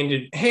pretty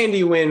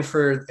handy win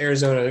for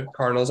Arizona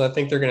Cardinals. I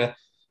think they're going to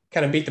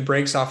kind of beat the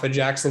brakes off of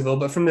Jacksonville.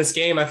 But from this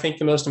game, I think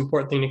the most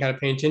important thing to kind of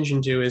pay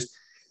attention to is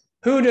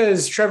who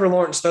does Trevor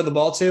Lawrence throw the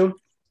ball to?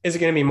 Is it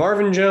going to be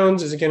Marvin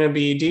Jones? Is it going to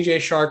be DJ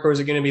Shark? Or is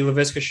it going to be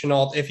Laviska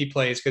Shenault if he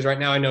plays? Because right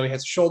now I know he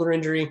has a shoulder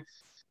injury.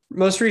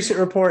 Most recent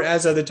report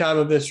as of the time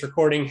of this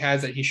recording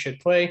has that he should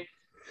play.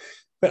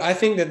 But I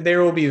think that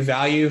there will be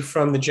value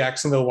from the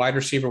Jacksonville wide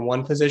receiver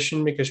 1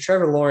 position because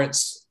Trevor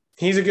Lawrence,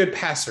 he's a good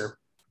passer.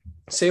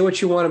 Say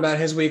what you want about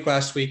his week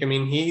last week. I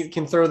mean, he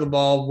can throw the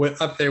ball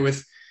up there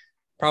with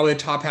probably the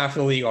top half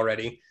of the league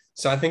already.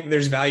 So I think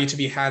there's value to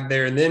be had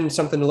there. And then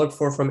something to look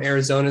for from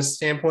Arizona's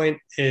standpoint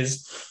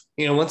is,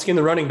 once again,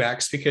 the running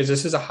backs, because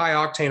this is a high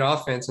octane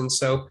offense. And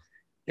so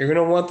you're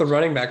going to want the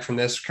running back from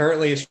this.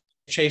 Currently it's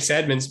Chase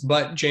Edmonds,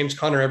 but James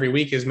Conner every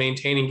week is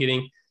maintaining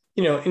getting,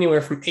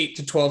 anywhere from 8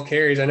 to 12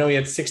 carries. I know he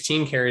had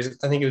 16 carries.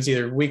 I think it was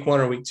either week 1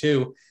 or week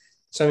 2.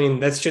 So, I mean,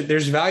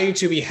 there's value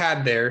to be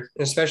had there,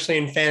 especially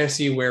in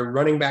fantasy where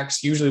running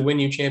backs usually win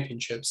you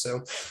championships. So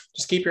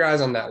just keep your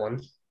eyes on that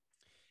one.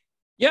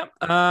 Yep.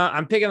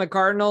 I'm picking the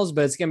Cardinals,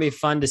 but it's going to be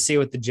fun to see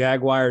what the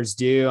Jaguars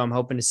do. I'm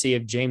hoping to see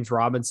if James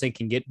Robinson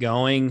can get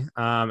going,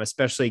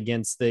 especially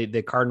against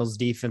the Cardinals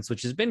defense,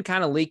 which has been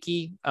kind of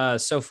leaky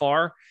so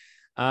far.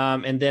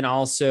 And then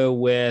also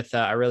with,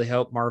 I really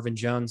hope Marvin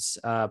Jones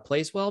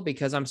plays well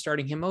because I'm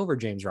starting him over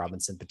James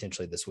Robinson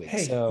potentially this week.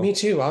 Hey, so me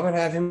too. I'm going to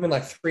have him in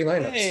like 3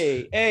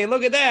 lineups. Hey,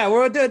 look at that.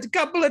 We're a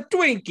couple of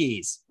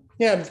Twinkies.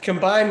 Yeah,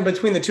 combined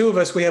between the two of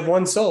us, we have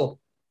one soul.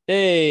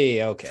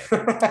 Hey, okay.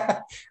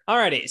 All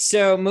righty.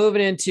 So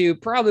moving into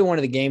probably one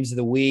of the games of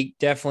the week,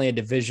 definitely a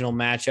divisional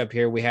matchup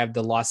here. We have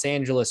the Los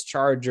Angeles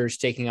Chargers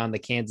taking on the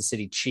Kansas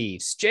City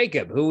Chiefs.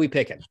 Jacob, who are we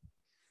picking?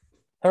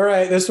 All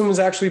right. This one was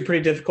actually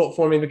pretty difficult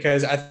for me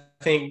because I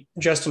think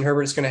Justin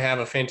Herbert's going to have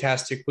a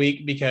fantastic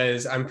week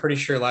because I'm pretty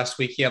sure last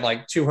week he had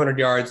like 200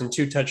 yards and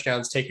 2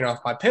 touchdowns taken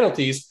off by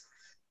penalties.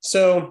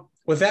 So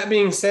with that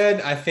being said,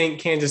 I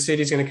think Kansas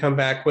City is going to come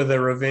back with a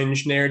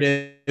revenge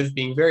narrative,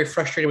 being very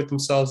frustrated with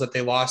themselves that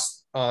they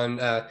lost on,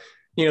 the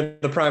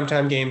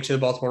primetime game to the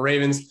Baltimore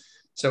Ravens.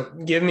 So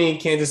give me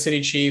Kansas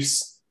City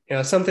Chiefs.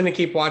 Something to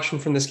keep watching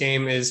from this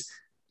game is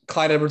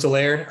Clyde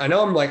Edwards-Helaire. I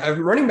know I'm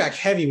running back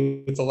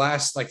heavy with the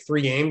last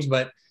 3 games,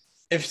 but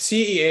if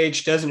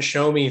CEH doesn't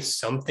show me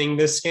something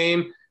this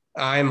game,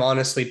 I'm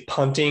honestly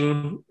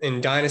punting in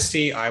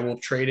Dynasty. I will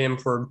trade him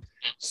for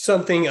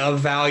something of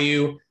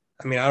value.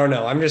 I mean, I don't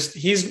know.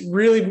 He's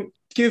really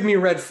give me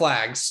red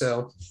flags.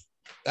 So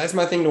that's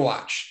my thing to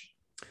watch.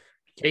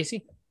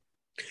 Casey?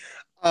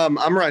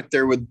 I'm right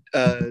there with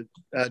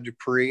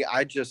Dupree.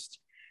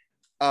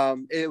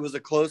 It was a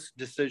close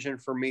decision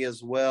for me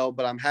as well,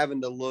 but I'm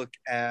having to look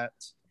at,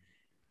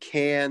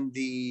 can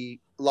the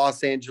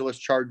Los Angeles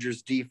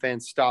Chargers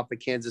defense stop a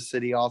Kansas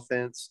City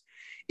offense?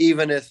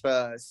 Even if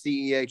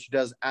CEH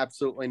does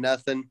absolutely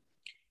nothing,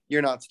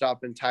 you're not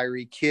stopping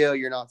Tyreek Hill.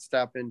 You're not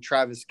stopping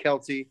Travis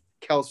Kelce.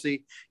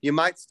 You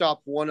might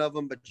stop one of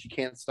them, but you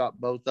can't stop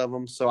both of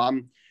them. So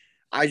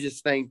I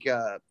just think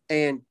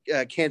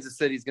Kansas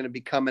City is going to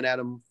be coming at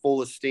them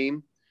full of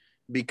steam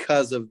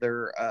because of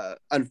their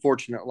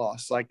unfortunate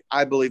loss.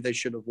 I believe they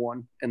should have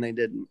won and they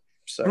didn't.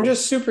 So I'm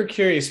just super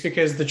curious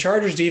because the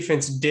Chargers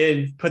defense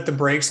did put the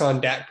brakes on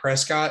Dak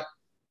Prescott.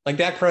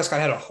 Dak Prescott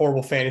had a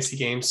horrible fantasy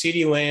game.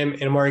 CeeDee Lamb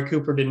and Amari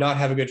Cooper did not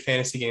have a good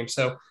fantasy game.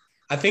 So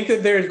I think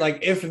that they're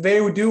if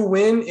they do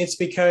win, it's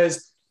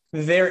because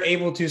they're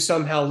able to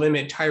somehow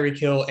limit Tyreek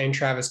Hill and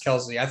Travis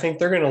Kelce. I think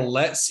they're going to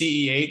let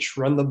CEH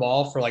run the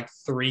ball for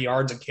 3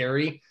 yards a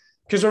carry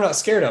because they're not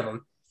scared of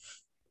him.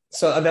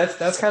 So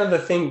that's kind of the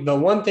thing. The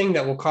one thing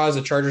that will cause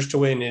the Chargers to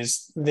win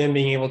is them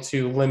being able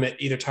to limit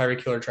either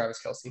Tyreek Hill or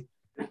Travis Kelce.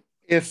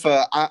 If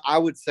I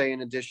would say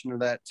in addition to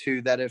that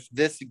too, that if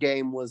this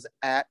game was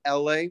at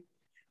LA,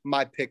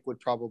 my pick would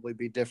probably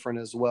be different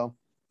as well.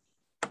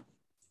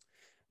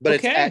 But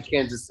It's at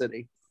Kansas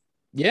City.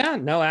 Yeah,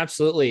 no,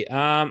 absolutely.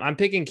 I'm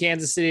picking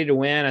Kansas City to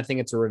win. I think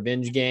it's a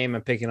revenge game.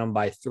 I'm picking them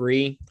by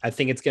 3. I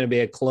think it's going to be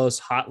a close,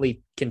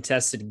 hotly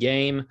contested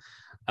game.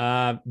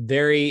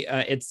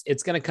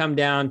 It's going to come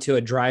down to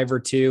a drive or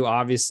two,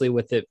 obviously,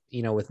 with it,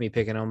 with me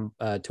picking them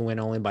to win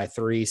only by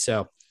 3.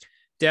 So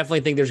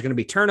definitely think there's going to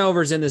be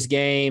turnovers in this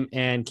game,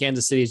 and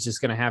Kansas City is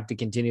just going to have to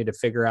continue to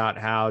figure out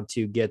how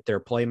to get their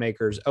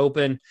playmakers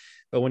open.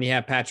 But when you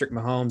have Patrick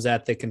Mahomes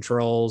at the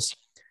controls,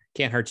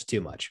 can't hurt you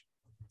too much.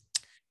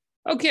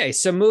 Okay,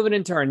 so moving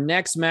into our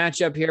next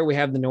matchup here, we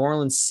have the New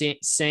Orleans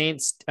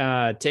Saints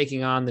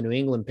taking on the New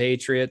England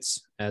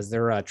Patriots as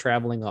they're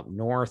traveling up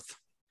north.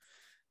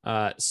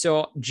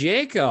 So,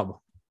 Jacob,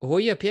 who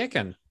are you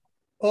picking?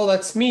 Oh,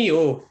 that's me.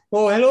 Oh,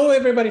 well, hello,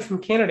 everybody from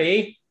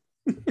Canada.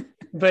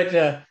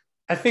 But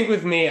I think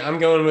with me, I'm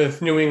going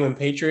with New England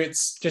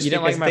Patriots. Just you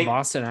didn't like my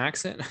Boston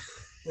accent?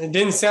 It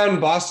didn't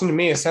sound Boston to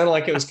me. It sounded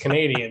like it was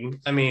Canadian.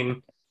 I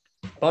mean,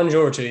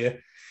 bonjour to you.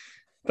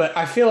 But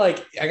I feel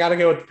like I got to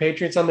go with the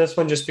Patriots on this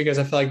one just because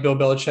I feel like Bill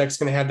Belichick's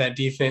going to have that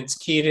defense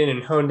keyed in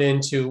and honed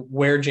into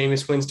where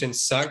Jameis Winston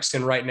sucks.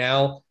 And right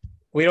now,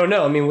 we don't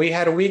know. I mean, we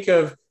had a week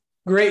of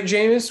great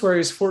Jameis where he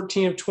was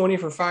 14 of 20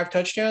 for 5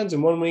 touchdowns,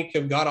 and 1 week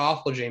of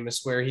god-awful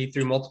Jameis where he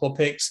threw multiple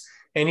picks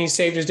and he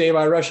saved his day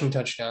by rushing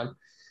touchdown.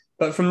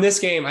 But from this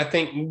game, I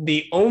think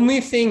the only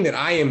thing that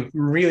I am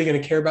really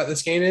going to care about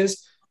this game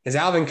is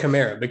Alvin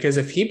Kamara, because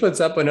if he puts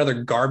up another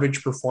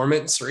garbage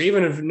performance or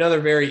even another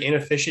very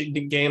inefficient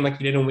game like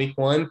he did in week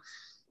 1,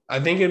 I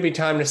think it'd be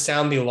time to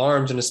sound the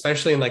alarms. And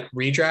especially in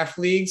redraft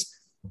leagues,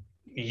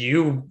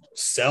 you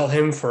sell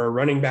him for a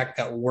running back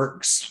that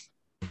works.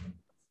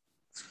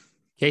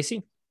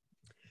 Casey?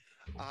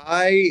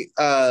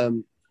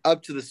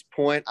 Up to this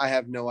point, I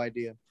have no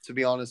idea, to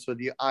be honest with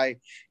you.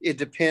 It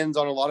depends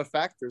on a lot of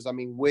factors. I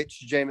mean,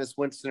 which Jameis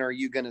Winston are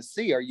you going to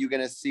see? Are you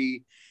going to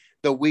see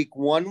the week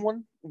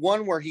one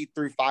where he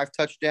threw 5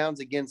 touchdowns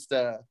against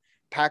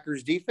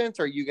Packers defense?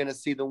 Or are you going to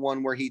see the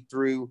one where he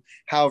threw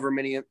however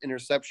many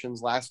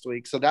interceptions last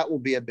week? So that will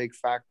be a big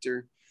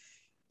factor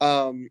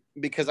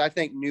because I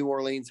think New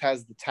Orleans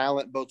has the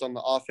talent both on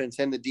the offense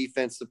and the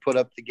defense to put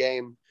up the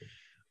game.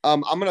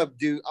 I'm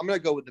gonna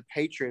go with the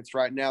Patriots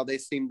right now. They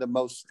seem the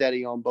most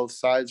steady on both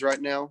sides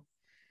right now.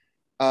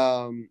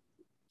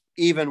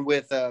 even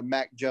with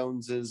Mac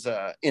Jones's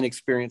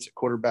inexperience at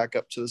quarterback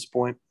up to this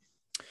point.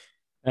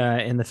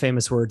 In the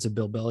famous words of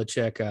Bill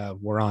Belichick,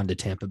 we're on to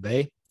Tampa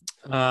Bay.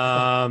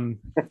 Yeah,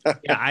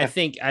 I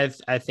think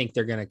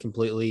they're going to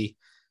completely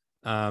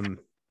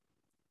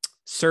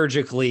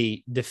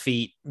surgically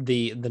defeat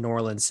the New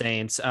Orleans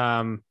Saints.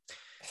 I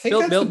think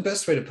that's the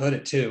best way to put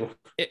it too.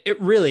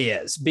 It really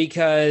is,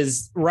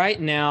 because right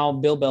now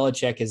Bill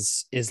Belichick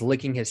is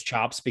licking his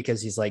chops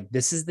because he's like,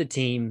 this is the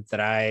team that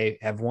I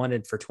have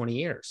wanted for 20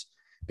 years,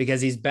 because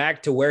he's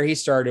back to where he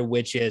started,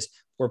 which is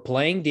we're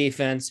playing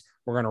defense.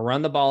 We're going to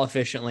run the ball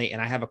efficiently,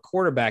 and I have a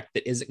quarterback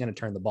that isn't going to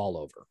turn the ball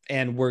over,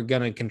 and we're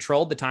going to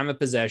control the time of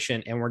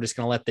possession, and we're just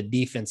going to let the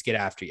defense get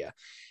after you.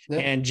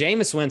 Yep. And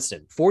Jameis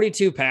Winston,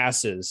 42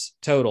 passes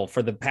total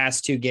for the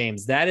past 2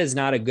 games. That is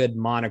not a good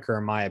moniker,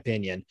 in my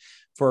opinion,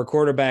 for a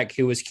quarterback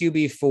who was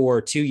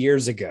QB4 2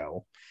 years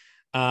ago.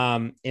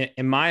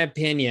 In my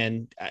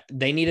opinion,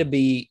 they need to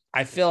be,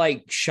 I feel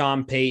like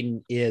Sean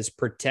Payton is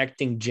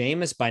protecting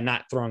Jameis by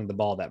not throwing the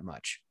ball that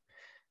much.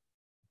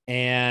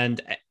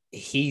 And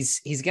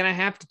he's going to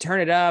have to turn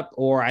it up,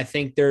 or I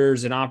think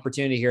there's an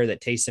opportunity here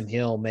that Taysom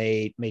Hill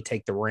may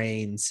take the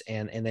reins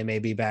and they may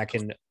be back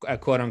in a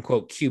quote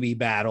unquote QB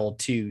battle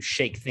to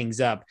shake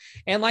things up.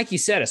 And like you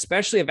said,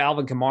 especially if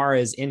Alvin Kamara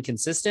is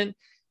inconsistent,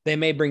 they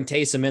may bring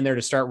Taysom in there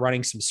to start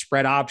running some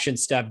spread option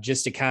stuff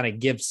just to kind of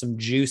give some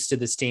juice to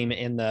this team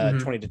in the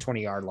 20 to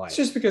 20 yard line. It's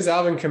just because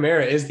Alvin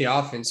Kamara is the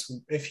offense.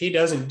 If he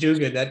doesn't do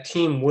good, that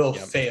team will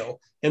fail.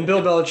 And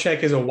Bill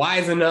Belichick is a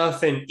wise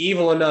enough and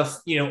evil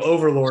enough,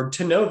 overlord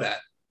to know that.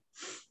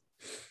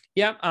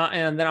 Yep.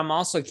 And then I'm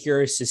also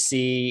curious to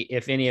see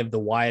if any of the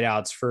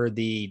wideouts for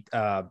the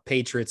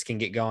Patriots can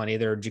get going,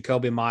 either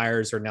Jacoby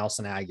Myers or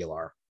Nelson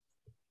Aguilar.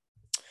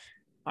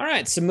 All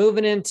right, so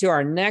moving into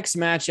our next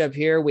matchup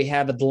here, we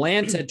have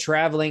Atlanta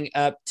traveling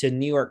up to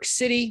New York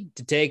City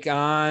to take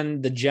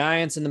on the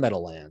Giants in the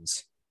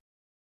Meadowlands.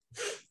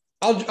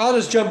 I'll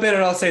just jump in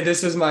and I'll say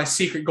this is my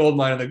secret gold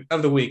mine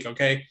of the week,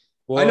 okay?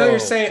 Whoa, I know you're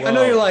saying, I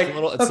know you're like,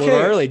 it's a little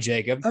early,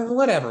 Jacob.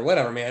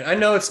 Whatever, man. I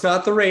know it's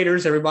not the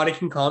Raiders. Everybody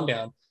can calm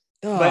down.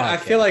 But I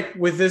feel like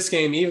with this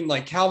game, even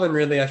like Calvin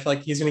Ridley, I feel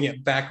like he's going to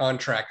get back on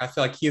track. I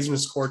feel like he's going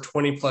to score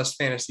 20-plus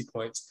fantasy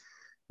points.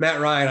 Matt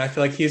Ryan, I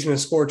feel like he's going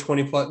to score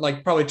 20 plus,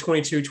 like probably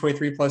 22,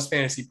 23 plus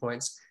fantasy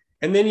points.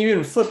 And then you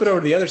even flip it over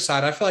to the other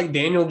side. I feel like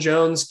Daniel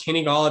Jones,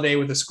 Kenny Golladay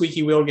with a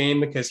squeaky wheel game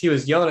because he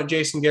was yelling at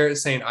Jason Garrett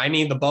saying, I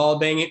need the ball,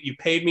 dang it. You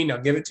paid me, now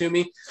give it to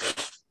me.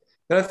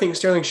 Then I think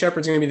Sterling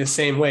Shepard's going to be the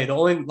same way. The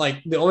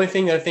only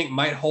thing that I think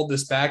might hold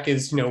this back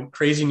is,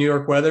 crazy New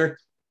York weather,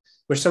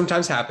 which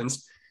sometimes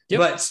happens. Yep.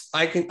 But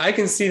I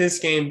can see this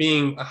game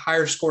being a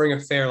higher scoring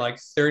affair, like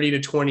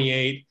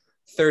 30-28,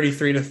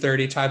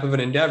 33-30 type of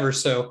an endeavor.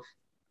 So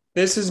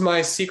this is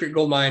my secret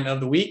gold mine of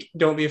the week.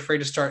 Don't be afraid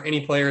to start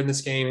any player in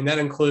this game. And that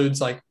includes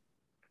like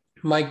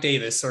Mike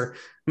Davis,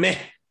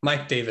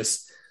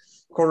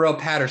 Cordell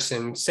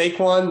Patterson,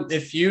 Saquon.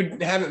 If you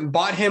haven't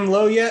bought him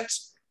low yet,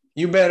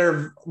 you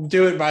better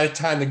do it by the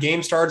time the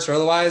game starts, or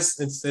otherwise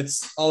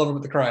it's all over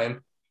with the crying.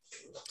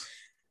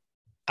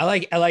 I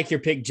like your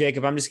pick,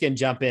 Jacob. I'm just going to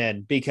jump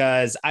in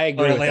because I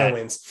agree with that.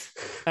 Wins.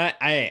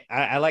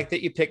 I like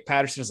that you picked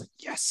Patterson. I was like,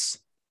 yes.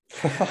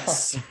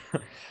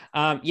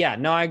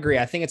 I agree.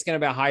 I think it's going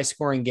to be a high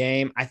scoring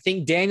game. I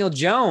think Daniel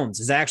Jones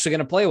is actually going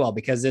to play well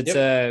because it's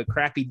a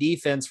crappy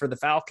defense for the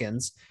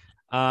Falcons.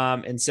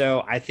 And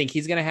so I think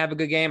he's going to have a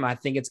good game. I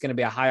think it's going to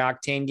be a high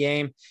octane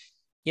game,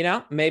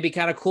 maybe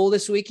kind of cool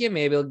this weekend.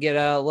 Maybe we'll get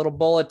a little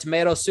bowl of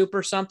tomato soup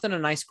or something, a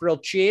nice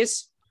grilled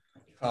cheese.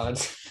 God,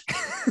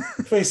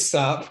 please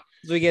stop.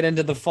 As we get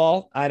into the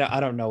fall, I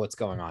don't know what's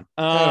going on.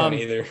 I don't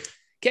either.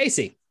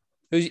 Casey,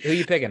 who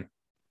you picking?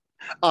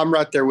 I'm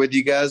right there with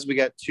you guys. We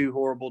got 2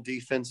 horrible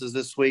defenses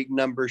this week.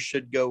 Numbers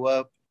should go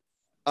up.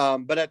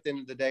 But at the end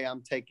of the day,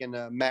 I'm taking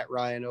Matt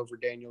Ryan over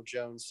Daniel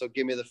Jones. So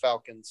give me the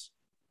Falcons.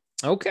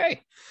 Okay.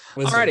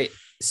 All righty.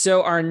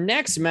 So our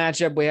next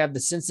matchup, we have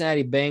the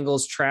Cincinnati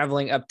Bengals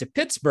traveling up to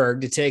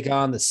Pittsburgh to take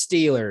on the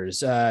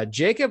Steelers.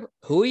 Jacob,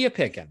 who are you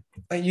picking?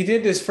 You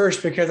did this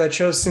first because I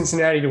chose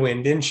Cincinnati to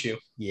win, didn't you?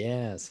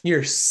 Yes.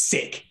 You're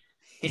sick.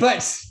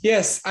 But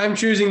yes, I'm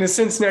choosing the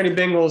Cincinnati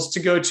Bengals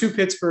to go to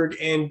Pittsburgh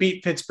and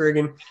beat Pittsburgh.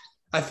 And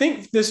I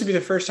think this would be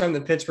the first time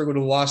that Pittsburgh would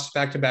have lost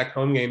back-to-back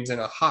home games in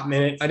a hot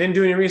minute. I didn't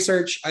do any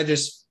research. I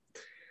just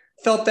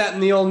felt that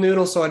in the old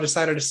noodle, so I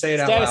decided to say it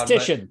out loud.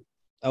 Statistician.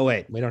 Oh,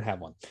 wait, we don't have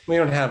one. We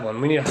don't have one.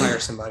 We need to hire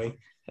somebody.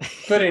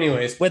 But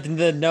anyways. With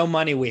the no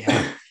money we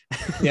have.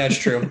 Yeah, it's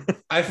true.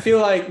 I feel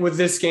like with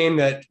this game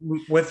that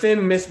with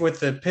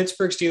the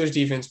Pittsburgh Steelers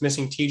defense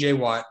missing TJ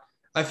Watt,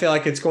 I feel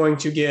like it's going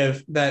to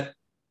give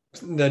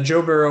the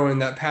Joe Burrow and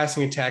that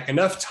passing attack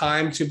enough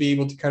time to be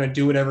able to kind of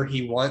do whatever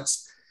he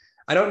wants.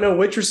 I don't know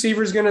which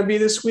receiver is going to be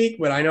this week,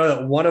 but I know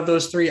that one of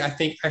those 3,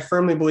 I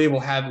firmly believe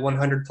will have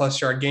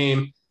 100+ yard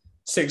game,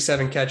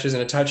 6-7 catches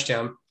and a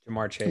touchdown.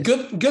 Jamar Chase.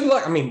 Good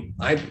luck. I mean,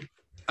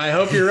 I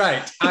hope you're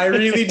right. I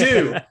really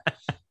do.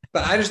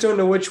 But I just don't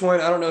know which one.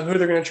 I don't know who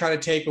they're going to try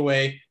to take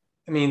away.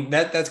 I mean,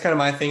 that's kind of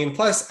my thing. And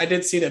plus, I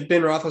did see that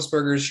Ben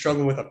Roethlisberger is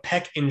struggling with a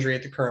pec injury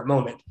at the current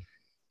moment.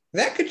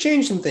 that could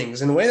change some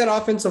things. And the way that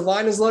offensive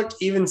line has looked,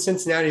 even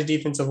Cincinnati's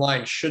defensive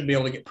line should be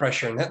able to get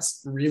pressure, and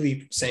that's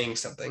really saying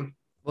something.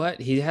 What?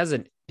 He has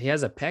a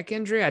pec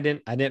injury? I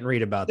didn't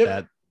read about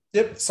that.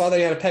 Yep, saw that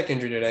he had a pec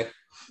injury today.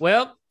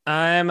 Well,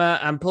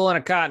 I'm pulling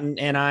a cotton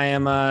and I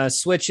am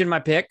switching my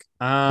pick.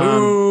 But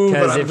I'm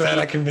glad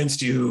I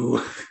convinced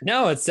you.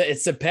 No, it's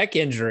a pec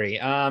injury.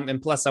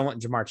 And plus I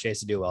want Jamar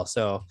Chase to do well.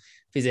 So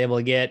if he's able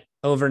to get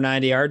over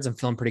 90 yards, I'm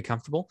feeling pretty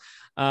comfortable.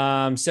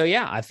 So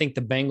yeah, I think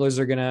the Bengals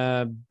are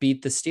gonna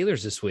beat the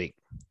Steelers this week.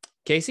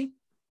 Casey?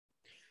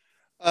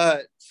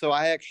 So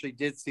I actually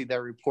did see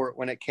that report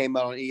when it came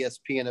out on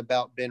ESPN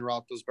about Ben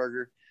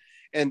Roethlisberger,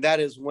 and that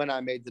is when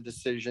I made the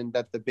decision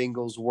that the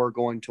Bengals were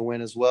going to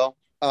win as well.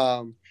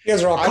 You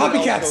guys are all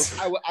copycats.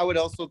 I would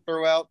also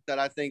throw out that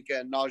I think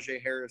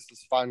Najee Harris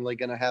is finally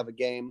going to have a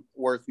game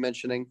worth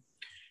mentioning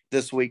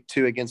this week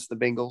too against the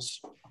Bengals.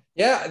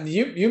 Yeah,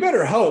 you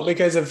better hope,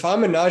 because if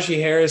I'm a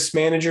Najee Harris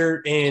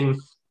manager in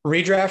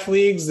redraft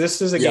leagues,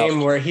 this is a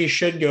game where he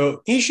should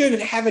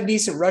have a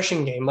decent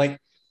rushing game, like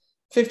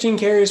 15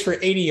 carries for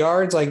 80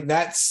 yards. Like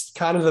that's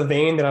kind of the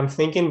vein that I'm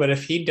thinking. But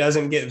if he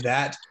doesn't get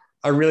that,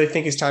 I really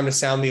think it's time to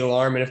sound the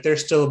alarm. And if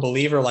there's still a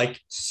believer like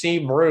C.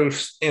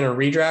 Bruce in a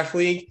redraft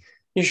league,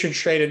 you should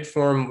trade it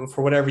for him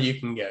for whatever you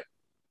can get.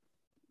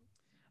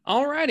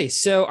 All righty.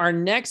 So our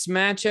next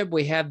matchup,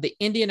 we have the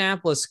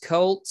Indianapolis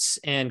Colts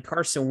and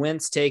Carson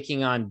Wentz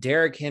taking on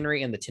Derrick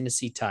Henry and the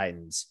Tennessee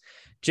Titans.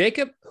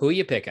 Jacob, who are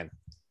you picking?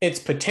 It's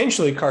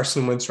potentially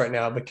Carson Wentz right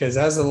now, because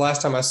as the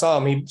last time I saw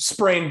him, he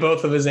sprained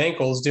both of his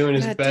ankles doing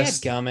his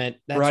best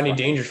Rodney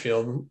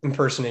Dangerfield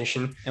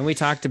impersonation. And we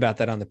talked about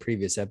that on the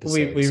previous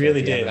episode. We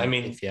really did. I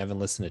mean, if you haven't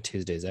listened to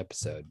Tuesday's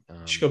episode,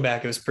 you should go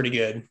back. It was pretty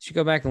good. You should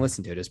go back and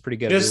listen to it. It's pretty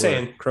good. Just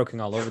saying,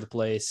 croaking all over the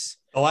place.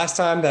 The last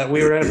time that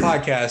we were in a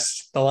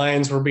podcast, the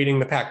Lions were beating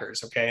the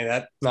Packers. Okay.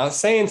 That's not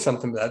saying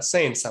something, but that's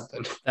saying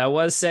something. That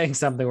was saying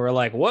something. We're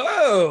like,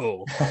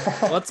 whoa,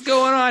 what's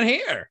going on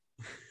here?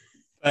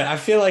 But I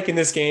feel like in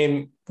this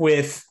game,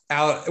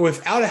 without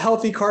a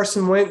healthy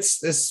Carson Wentz,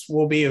 this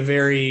will be a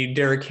very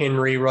Derrick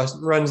Henry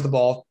runs the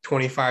ball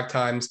 25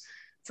 times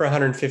for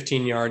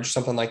 115 yards,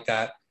 something like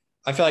that.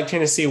 I feel like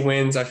Tennessee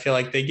wins. I feel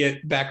like they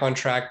get back on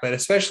track, but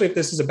especially if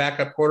this is a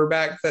backup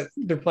quarterback that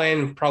they're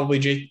playing, probably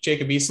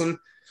Jacob Eason.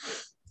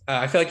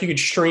 I feel like you could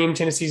stream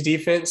Tennessee's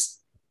defense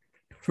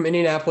from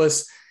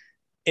Indianapolis.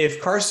 If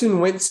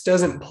Carson Wentz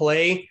doesn't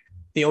play,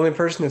 the only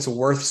person that's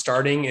worth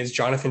starting is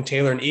Jonathan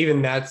Taylor. And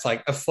even that's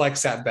like a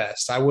flex at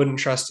best. I wouldn't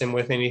trust him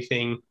with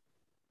anything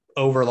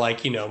over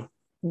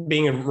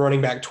being a running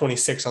back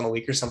 26 on the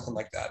week or something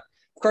like that.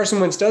 If Carson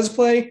Wentz does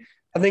play,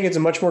 I think it's a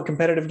much more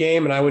competitive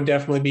game, and I would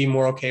definitely be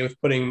more okay with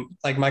putting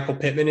like Michael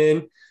Pittman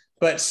in,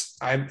 but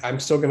I'm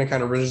still going to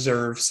kind of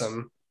reserve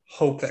some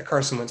hope that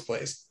Carson Wentz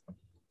plays.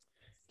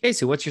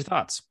 Casey, what's your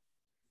thoughts?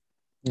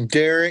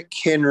 Derrick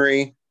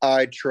Henry,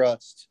 I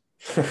trust.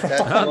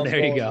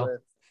 There you go.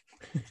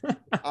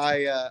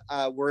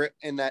 We're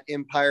in that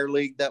Empire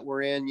League that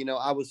we're in.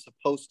 I was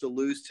supposed to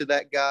lose to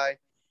that guy.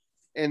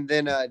 And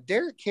then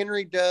Derrick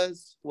Henry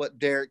does what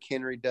Derrick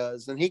Henry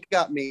does. And he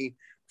got me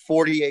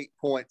 48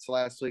 points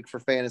last week for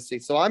fantasy.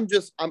 So I'm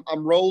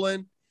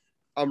rolling.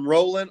 I'm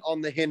rolling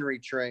on the Henry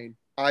train.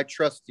 I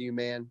trust you,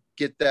 man.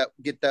 Get that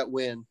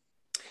win.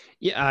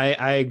 Yeah,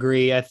 I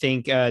agree. I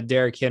think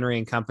Derrick Henry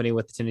and company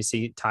with the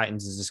Tennessee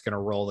Titans is just going to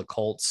roll the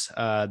Colts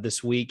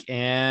this week.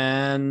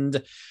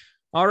 And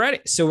all righty.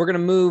 So we're going to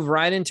move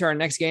right into our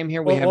next game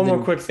here. We have one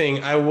more quick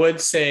thing. I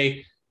would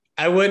say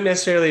I wouldn't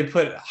necessarily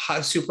put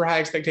super high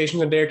expectations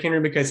on Derrick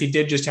Henry, because he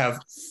did just have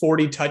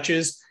 40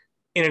 touches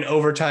in an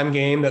overtime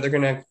game that they're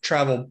going to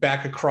travel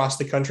back across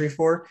the country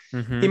for.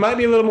 Mm-hmm. He might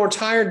be a little more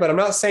tired, but I'm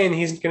not saying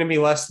he's going to be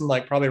less than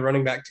probably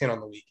running back 10 on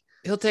the week.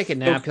 He'll take a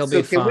nap. He'll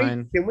be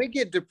fine. Can we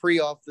get Dupree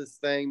off this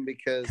thing,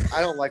 because I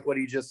don't like what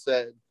he just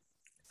said.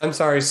 I'm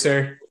sorry,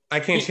 sir. I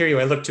can't hear you.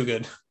 I look too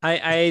good.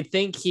 I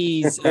think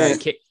he's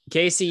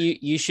Casey.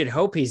 You should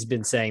hope he's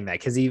been saying that,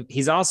 because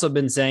he's also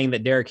been saying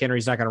that Derrick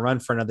Henry's not going to run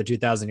for another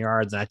 2,000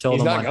 yards. And I told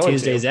him on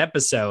Tuesday's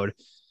episode,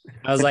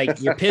 I was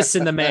like, "You're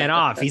pissing the man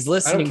off. He's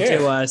listening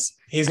to us.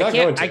 He's not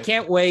going to. I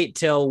can't wait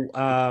till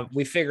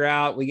we figure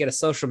out. We get a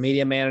social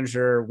media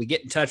manager. We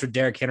get in touch with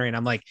Derrick Henry, and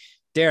I'm like,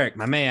 Derrick,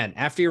 my man,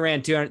 after you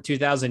ran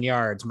 2,000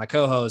 yards, my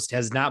co-host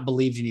has not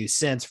believed in you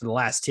since for the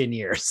last 10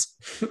 years.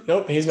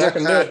 Nope, he's not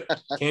going to do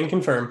it. Can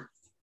confirm.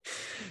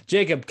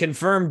 Jacob,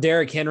 confirm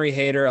Derrick Henry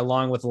hater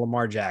along with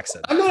Lamar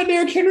Jackson. I'm not a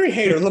Derrick Henry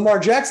hater. Lamar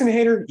Jackson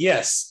hater?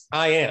 Yes,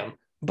 I am.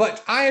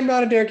 But I am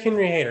not a Derrick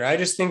Henry hater. I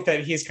just think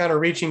that he's kind of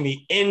reaching the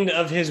end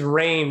of his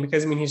reign,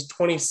 because, he's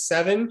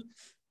 27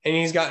 and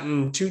he's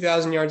gotten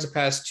 2,000 yards the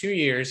past 2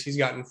 years. He's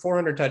gotten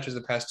 400 touches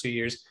the past 2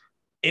 years.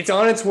 It's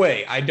on its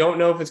way. I don't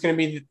know if it's going to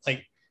be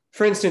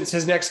for instance,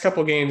 his next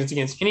couple games, it's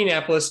against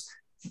Indianapolis.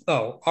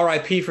 Oh,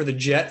 RIP for the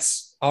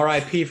Jets.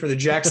 RIP for the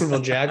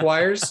Jacksonville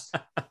Jaguars.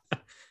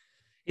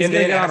 He's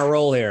going to get on a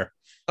roll here.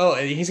 Oh,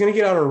 he's going to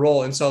get on a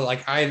roll. And so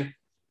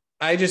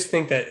I just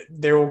think that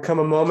there will come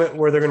a moment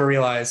where they're going to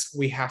realize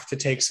we have to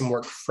take some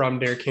work from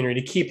Derrick Henry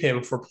to keep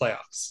him for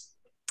playoffs.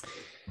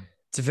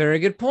 It's a very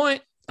good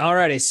point. All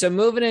righty. So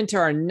moving into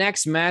our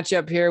next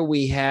matchup here,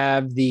 we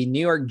have the New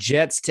York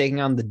Jets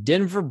taking on the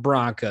Denver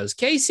Broncos.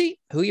 Casey,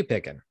 who you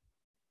picking?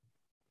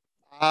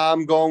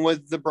 I'm going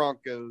with the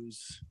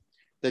Broncos.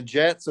 The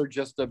Jets are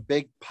just a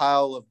big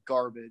pile of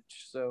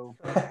garbage. So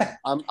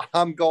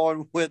I'm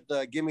going with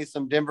give me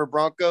some Denver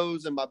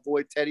Broncos and my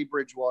boy Teddy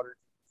Bridgewater.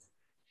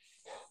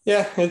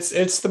 Yeah,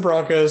 it's the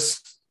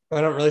Broncos.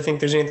 I don't really think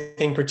there's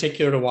anything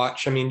particular to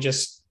watch. I mean,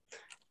 just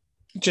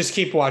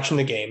keep watching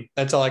the game.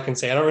 That's all I can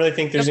say. I don't really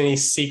think there's any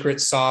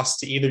secret sauce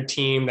to either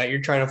team that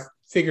you're trying to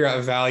figure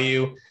out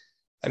value.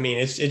 I mean,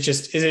 it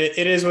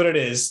is what it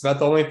is. But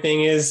the only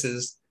thing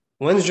is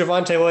when's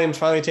Javonte Williams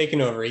finally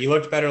taking over? He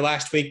looked better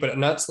last week, but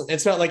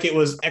it's not like it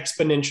was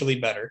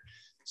exponentially better.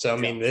 So, I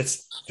mean,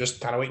 it's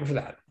just kind of waiting for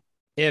that.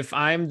 If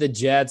I'm the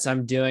Jets,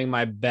 I'm doing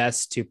my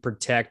best to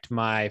protect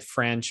my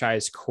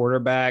franchise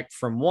quarterback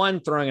from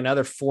one, throwing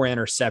another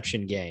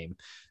 4-interception game,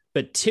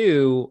 but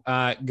two,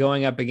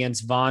 going up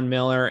against Von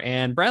Miller,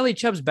 and Bradley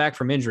Chubb's back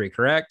from injury,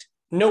 correct?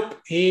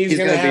 Nope. He's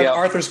going to have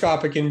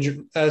arthroscopic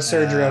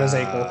surgery on his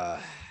ankle.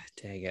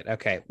 Dang it.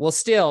 Okay. Well,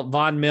 still,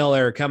 Von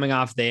Miller coming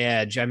off the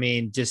edge. I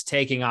mean, just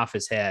taking off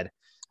his head,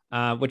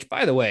 which,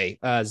 by the way,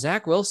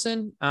 Zach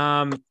Wilson,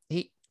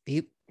 he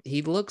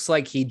looks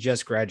like he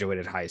just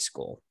graduated high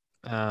school.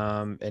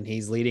 And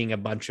he's leading a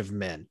bunch of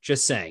men,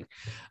 just saying.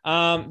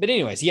 But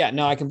anyways, yeah,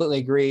 no, I completely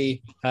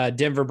agree.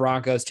 Denver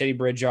Broncos, Teddy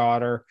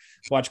Bridgewater,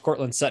 watch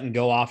Cortland Sutton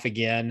go off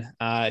again.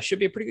 It should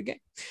be a pretty good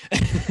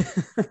game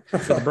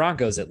for the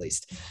Broncos, at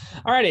least.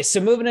 All righty. So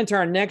moving into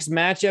our next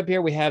matchup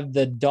here, we have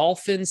the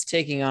Dolphins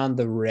taking on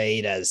the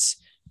Raiders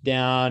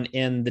down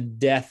in the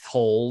death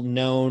hole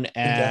known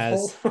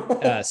as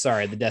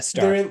the Death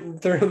Star.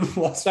 They're in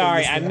Las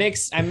Sorry,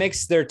 Vegas I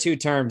mixed their two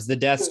terms, the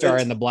Death Star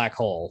and the black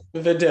hole.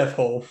 The death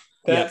hole.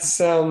 That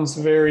sounds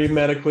very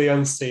medically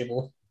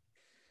unstable.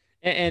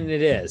 And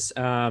it is,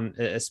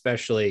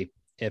 especially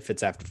if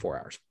it's after 4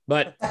 hours.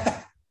 But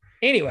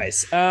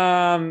anyways,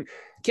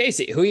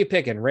 Casey, who are you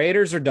picking,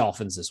 Raiders or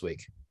Dolphins this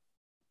week?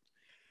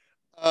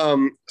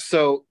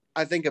 So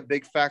I think a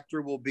big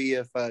factor will be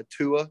if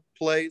Tua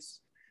plays,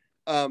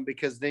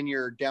 because then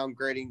you're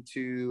downgrading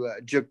to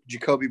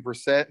Jacoby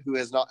Brissett, who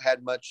has not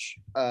had much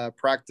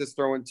practice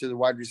throwing to the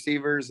wide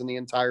receivers and the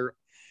entire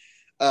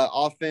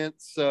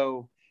offense.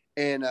 So,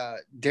 and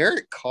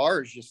Derek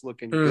Carr is just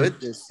looking good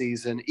this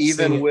season,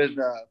 even with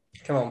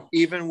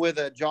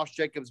Josh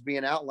Jacobs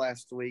being out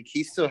last week.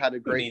 He still had a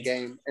great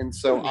game, and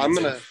so I'm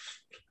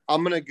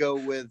gonna go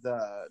with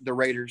the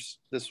Raiders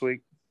this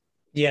week.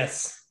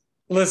 Yes,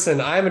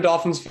 listen, I'm a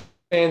Dolphins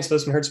fan, so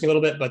this one hurts me a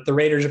little bit, but the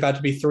Raiders are about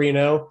to be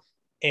 3-0,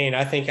 and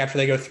I think after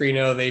they go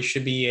 3-0, they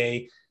should be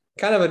a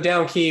kind of a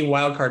down key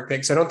wild card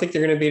pick. So I don't think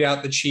they're going to beat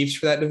out the Chiefs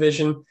for that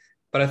division.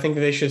 But I think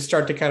they should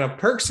start to kind of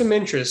perk some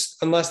interest,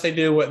 unless they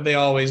do what they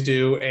always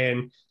do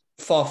and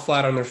fall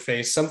flat on their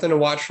face. Something to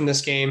watch from this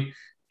game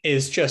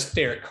is just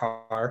Derek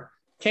Carr.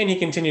 Can he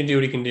continue to do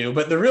what he can do?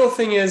 But the real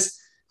thing is,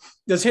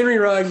 does Henry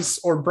Ruggs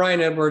or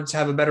Bryan Edwards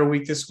have a better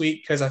week this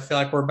week? Because I feel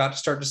like we're about to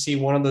start to see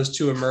one of those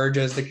two emerge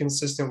as the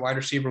consistent wide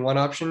receiver one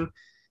option.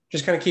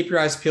 Just kind of keep your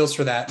eyes peeled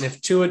for that. And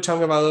if Tua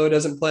Tagovailoa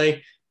doesn't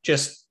play,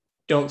 just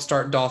don't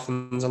start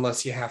Dolphins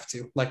unless you have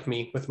to, like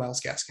me with Myles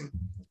Gaskin.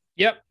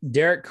 Yep.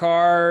 Derek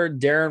Carr,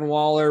 Darren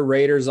Waller,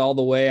 Raiders all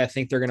the way. I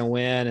think they're going to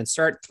win and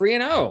start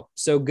 3-0.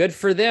 So good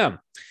for them.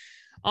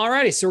 All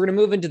righty. So we're going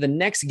to move into the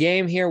next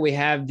game here. We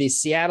have the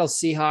Seattle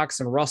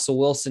Seahawks and Russell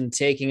Wilson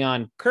taking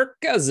on Kirk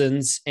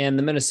Cousins and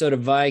the Minnesota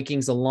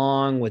Vikings,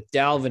 along with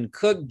Dalvin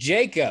Cook.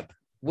 Jacob,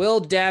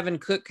 will Dalvin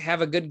Cook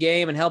have a good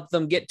game and help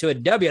them get to a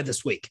W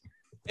this week?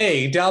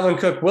 A, Dalvin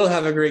Cook will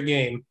have a great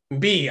game.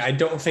 B, I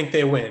don't think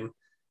they win.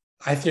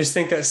 I just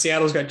think that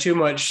Seattle's got too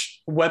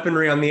much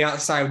weaponry on the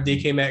outside with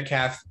DK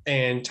Metcalf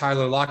and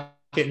Tyler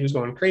Lockett, who's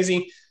going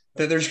crazy,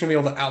 that they're just going to be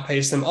able to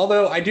outpace them.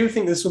 Although I do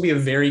think this will be a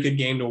very good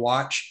game to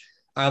watch.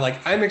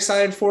 I'm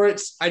excited for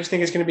it. I just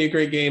think it's going to be a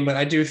great game, but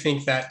I do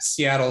think that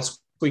Seattle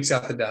squeaks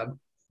out the dub.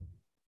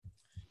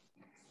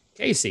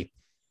 Casey.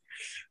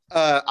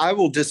 I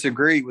will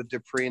disagree with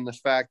Dupree in the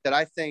fact that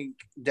I think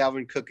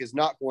Dalvin Cook is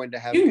not going to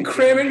have. You can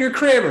cram it. You're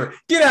Kramer.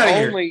 Get out of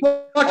here.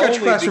 Lock out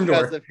your classroom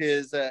door. Because of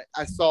his,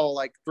 I saw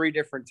like 3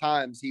 different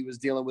times he was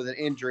dealing with an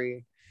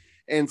injury,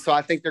 and so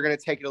I think they're going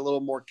to take it a little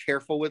more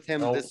careful with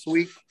him this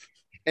week,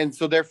 and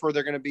so therefore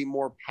they're going to be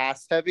more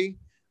pass heavy.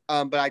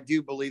 But I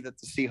do believe that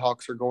the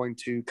Seahawks are going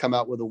to come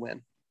out with a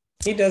win.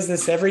 He does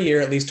this every year,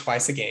 at least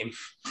twice a game.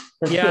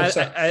 Yeah,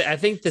 I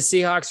think the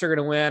Seahawks are going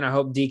to win. I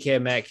hope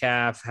DK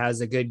Metcalf has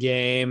a good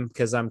game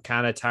because I'm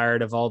kind of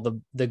tired of all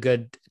the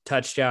good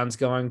touchdowns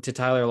going to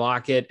Tyler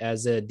Lockett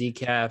as a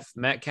DK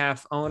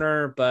Metcalf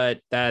owner, but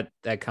that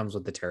comes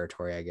with the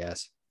territory, I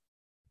guess.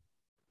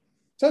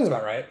 Sounds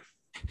about right.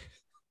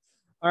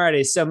 All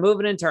righty, so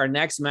moving into our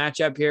next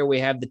matchup here, we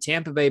have the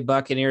Tampa Bay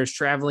Buccaneers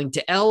traveling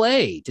to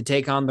LA to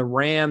take on the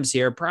Rams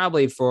here,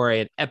 probably for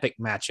an epic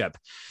matchup.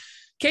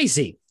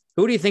 Casey,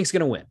 who do you think is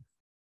going to win?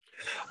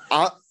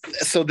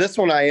 So this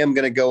one I am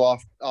going to go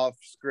off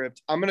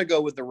script. I'm going to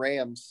go with the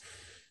Rams.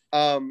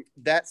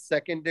 That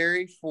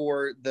secondary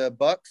for the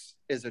Bucs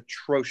is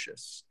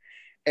atrocious.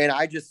 And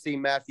I just see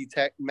Matthew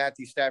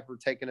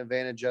Stafford taking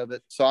advantage of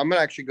it. So I'm going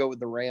to actually go with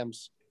the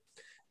Rams.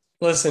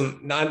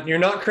 Listen, you're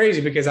not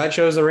crazy because I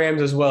chose the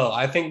Rams as well.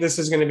 I think this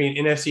is going to be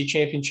an NFC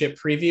Championship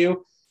preview,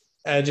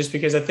 just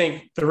because I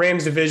think the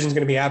Rams division is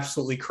going to be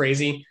absolutely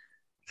crazy.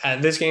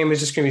 This game is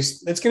just going to be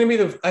 – it's going to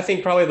be, I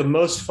think, probably the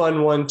most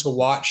fun one to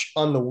watch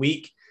on the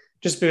week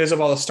just because of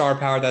all the star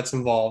power that's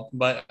involved.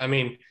 But, I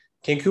mean,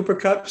 can Cooper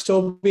Kupp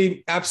still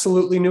be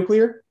absolutely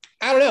nuclear?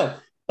 I don't know.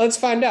 Let's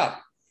find out.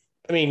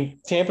 I mean,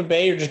 Tampa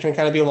Bay are just going to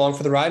kind of be along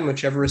for the ride, and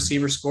whichever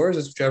receiver scores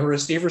is whichever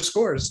receiver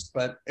scores.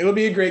 But it'll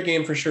be a great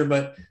game for sure,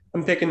 but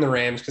I'm picking the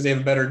Rams because they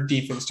have a better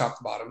defense top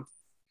to bottom.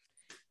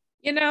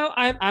 You know,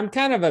 I'm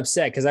kind of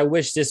upset because I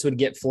wish this would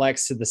get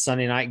flexed to the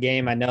Sunday night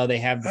game. I know they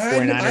have the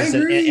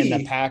 49ers and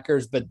the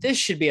Packers, but this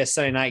should be a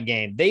Sunday night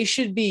game. They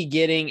should be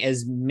getting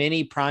as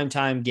many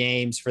primetime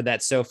games for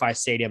that SoFi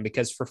Stadium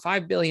because for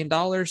 $5 billion,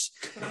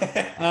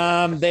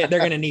 they're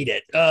going to need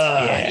it.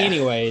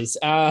 Anyways,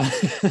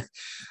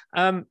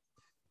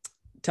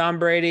 Tom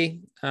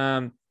Brady,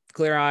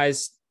 clear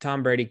eyes.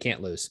 Tom Brady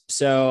can't lose.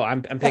 So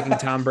I'm picking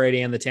Tom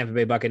Brady and the Tampa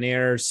Bay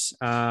Buccaneers.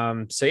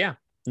 So yeah,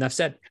 enough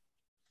said.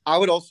 I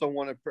would also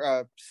want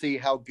to see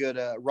how good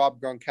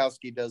Rob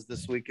Gronkowski does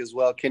this week as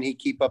well. Can he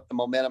keep up the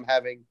momentum,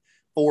 having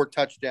 4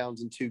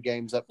 touchdowns in 2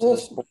 games up to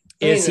this point?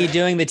 Is he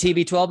doing the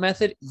TB12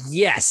 method?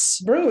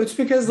 Yes. Bro, it's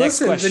because,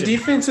 the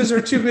defenses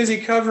are too busy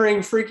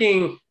covering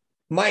freaking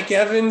Mike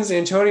Evans,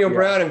 Antonio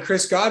Brown, and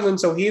Chris Godwin,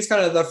 so he's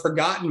kind of the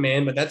forgotten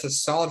man, but that's a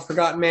solid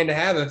forgotten man to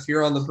have if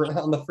you're on the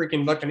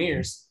freaking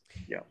Buccaneers.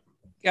 Yeah.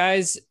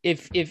 Guys,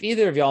 if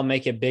either of y'all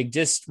make it big,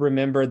 just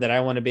remember that I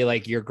want to be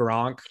like your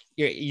Gronk.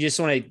 You just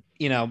want to,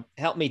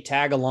 help me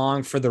tag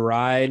along for the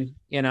ride,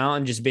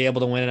 and just be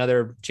able to win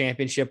another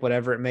championship,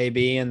 whatever it may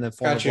be in the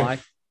form of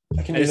life.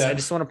 I can do that. I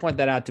just want to point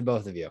that out to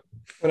both of you.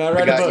 When I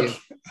write a book,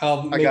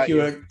 I'll make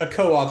you a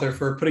co-author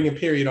for putting a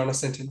period on a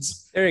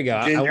sentence. There you go.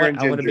 I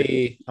want to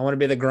be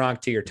the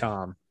Gronk to your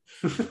Tom.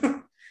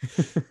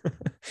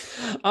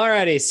 All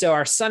righty. So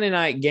our Sunday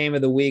night game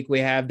of the week, we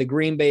have the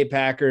Green Bay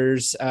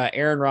Packers,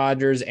 Aaron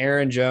Rodgers,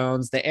 Aaron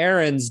Jones. The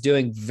Aaron's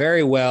doing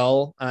very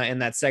well in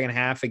that second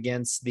half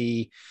against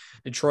the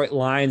Detroit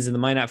Lions in the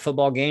Monday Night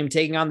Football game,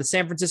 taking on the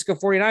San Francisco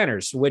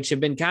 49ers, which have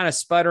been kind of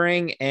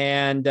sputtering.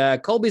 And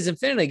Colby's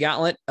Infinity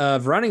Gauntlet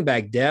of running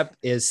back depth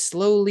is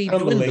slowly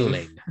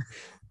dwindling.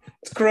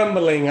 It's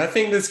crumbling. I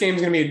think this game's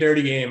going to be a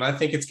dirty game. I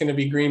think it's going to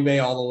be Green Bay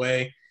all the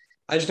way.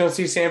 I just don't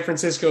see San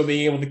Francisco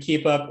being able to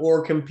keep up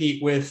or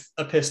compete with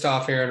a pissed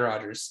off Aaron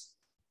Rodgers.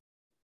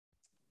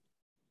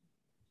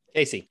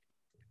 Casey.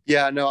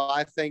 Yeah, no,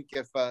 I think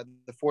if the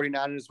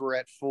 49ers were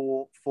at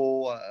full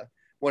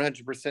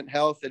 100%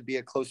 health, it'd be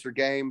a closer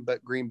game,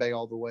 but Green Bay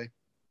all the way.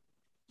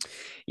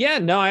 Yeah,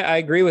 no, I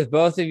agree with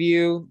both of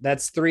you.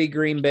 That's 3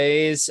 Green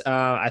Bays.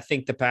 I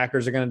think the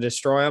Packers are going to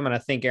destroy them, and I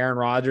think Aaron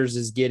Rodgers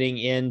is getting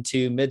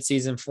into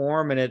midseason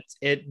form, and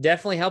it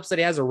definitely helps that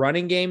he has a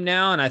running game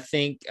now, and I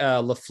think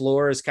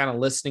LaFleur is kind of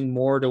listening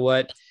more to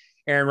what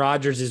Aaron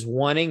Rodgers is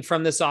wanting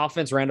from this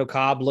offense. Randall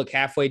Cobb looked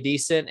halfway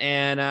decent,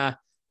 and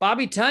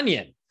Bobby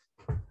Tunyon.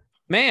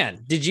 Man,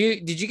 did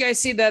you guys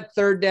see that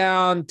third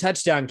down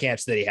touchdown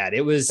catch that he had?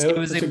 It was a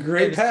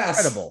great pass.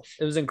 Incredible.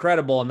 It was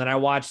incredible. And then I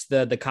watched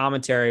the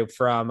commentary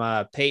from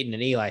Peyton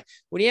and Eli.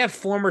 When you have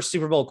former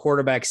Super Bowl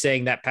quarterbacks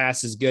saying that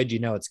pass is good,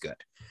 it's good.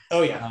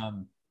 Oh yeah.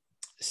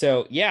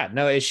 So yeah,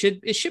 no, it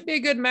should be a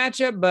good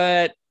matchup.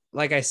 But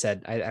like I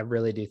said, I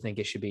really do think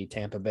it should be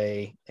Tampa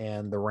Bay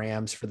and the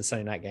Rams for the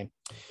Sunday night game.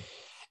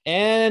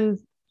 And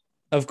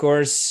of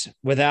course,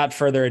 without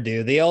further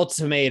ado, the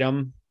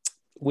ultimatum.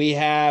 We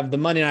have the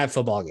Monday Night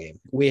Football game.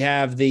 We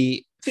have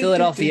the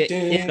Philadelphia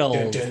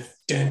Eagles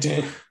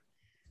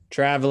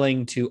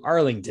traveling to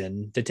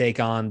Arlington to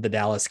take on the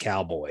Dallas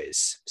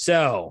Cowboys.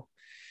 So,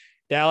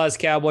 Dallas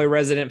Cowboy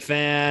resident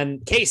fan,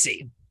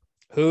 Casey,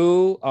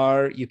 who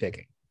are you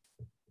picking?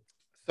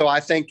 So, I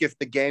think if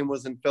the game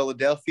was in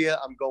Philadelphia,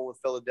 I'm going with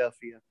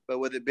Philadelphia. But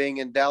with it being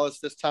in Dallas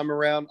this time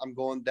around, I'm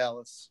going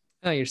Dallas.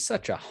 Oh, you're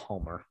such a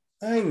homer.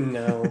 I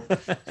know.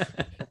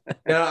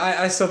 No,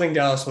 I still think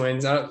Dallas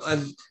wins.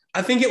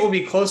 I think it will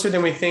be closer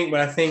than we think, but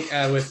I think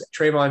with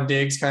Trayvon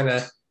Diggs kind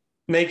of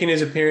making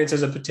his appearance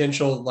as a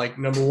potential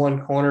number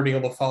 1 corner, being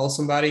able to follow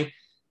somebody,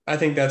 I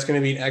think that's going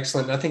to be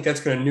excellent. I think that's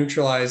going to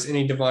neutralize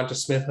any Devonta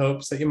Smith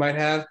hopes that you might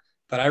have.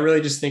 But I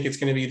really just think it's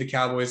going to be the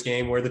Cowboys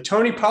game where the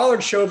Tony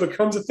Pollard show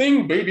becomes a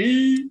thing,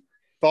 baby.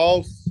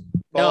 False.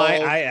 No,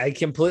 I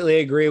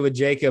completely agree with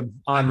Jacob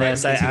on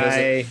this.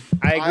 I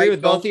agree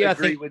with both of you. I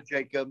agree with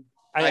Jacob.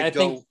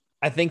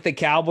 I think the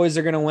Cowboys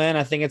are going to win.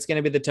 I think it's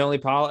going to be the Tony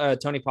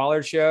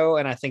Pollard show,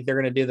 and I think they're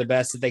going to do the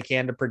best that they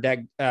can to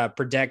protect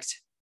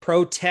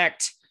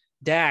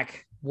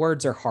Dak.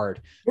 Words are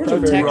hard.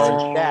 Protect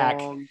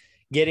Dak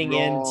getting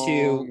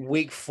into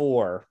week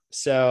 4.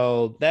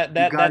 So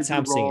that's how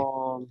I'm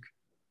seeing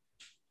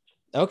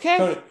it.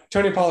 Okay.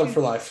 Tony Pollard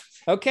for life.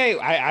 Okay.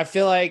 I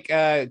feel like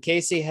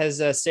Casey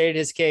has stated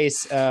his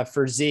case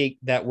for Zeke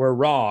that we're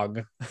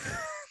wrong.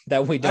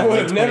 That we don't. I would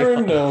have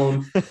never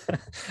known.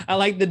 I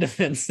like the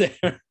defense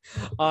there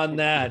on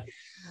that.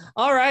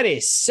 All righty.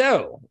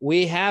 So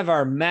we have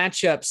our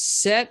matchup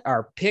set.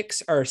 Our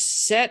picks are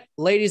set,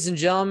 ladies and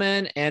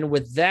gentlemen. And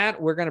with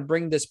that, we're going to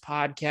bring this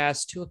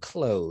podcast to a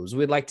close.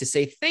 We'd like to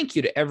say thank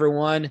you to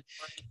everyone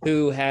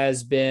who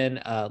has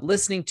been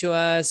listening to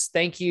us.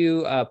 Thank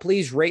you.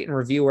 Please rate and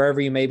review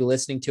wherever you may be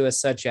listening to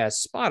us, such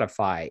as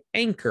Spotify,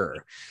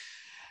 Anchor,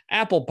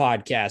 Apple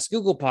Podcasts,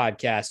 Google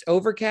Podcasts,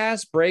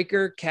 Overcast,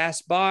 Breaker,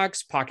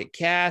 Castbox, Pocket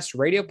Cast,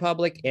 Radio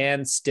Public,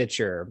 and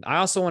Stitcher. I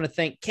also want to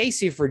thank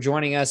Casey for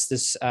joining us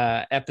this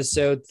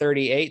episode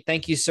 38.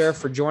 Thank you, sir,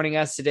 for joining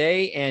us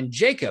today. And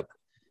Jacob,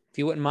 if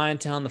you wouldn't mind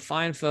telling the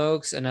fine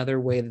folks another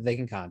way that they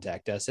can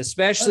contact us,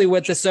 especially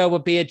with the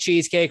Sopapilla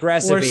cheesecake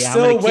recipe. We're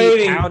still I'm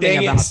waiting. keep pounding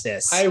Dang about it.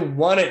 this. I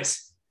want it.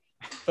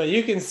 But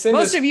you can send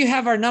Most us. of you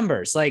have our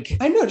numbers. Like,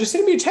 I know. Just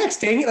send me a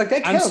text. Dang it. Like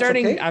that counts.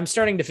 Okay? I'm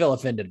starting to feel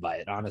offended by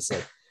it, honestly.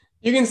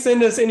 You can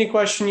send us any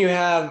question you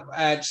have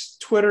at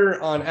Twitter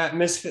on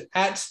 @misfit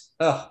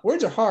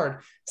words are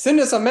hard. Send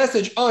us a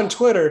message on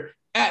Twitter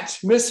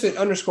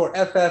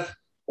 @misfit_ff,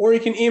 or you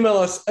can email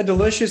us a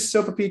delicious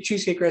Sopapilla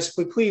cheesecake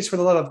recipe, please, for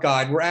the love of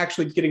God. We're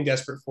actually getting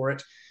desperate for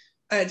it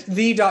at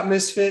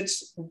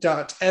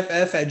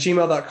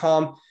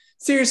the.misfits.ff@gmail.com.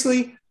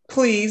 Seriously,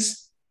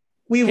 please,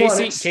 we want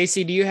it.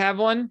 Casey, do you have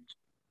one?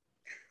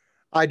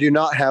 I do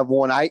not have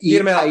one. I eat.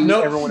 Get them out.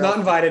 No, Nope, not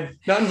invited.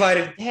 Not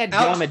invited.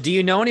 Damn, do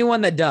you know anyone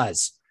that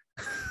does?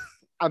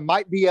 I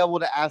might be able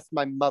to ask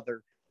my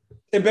mother.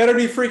 It better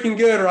be freaking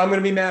good, or I'm going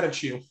to be mad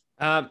at you.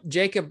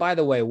 Jacob, by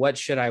the way, what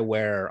should I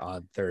wear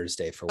on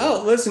Thursday for work?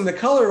 Oh, listen, the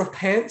color of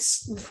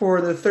pants for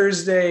the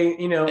Thursday,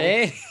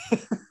 Hey.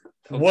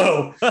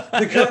 Whoa.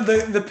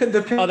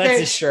 The Oh, that's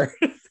his shirt.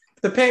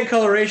 The pant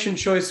coloration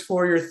choice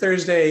for your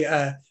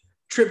Thursday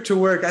trip to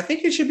work. I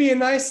think it should be a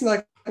nice,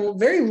 like,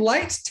 very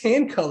light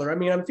tan color. I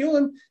mean, I'm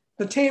feeling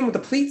the tan with the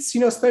pleats,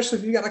 especially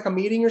if you got like a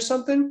meeting or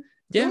something.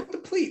 Yeah. With the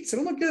pleats.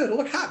 It'll look good. It'll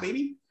look hot,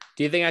 baby.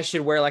 Do you think I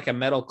should wear like a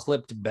metal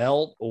clipped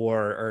belt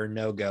or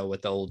no go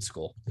with the old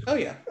school? Oh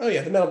yeah.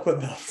 The metal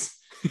clip belts.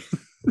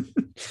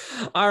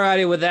 All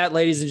righty. With that,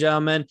 ladies and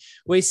gentlemen,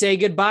 we say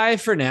goodbye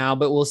for now,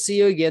 but we'll see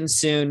you again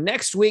soon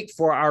next week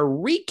for our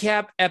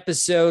recap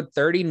episode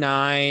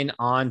 39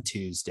 on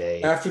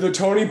Tuesday. After the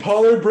Tony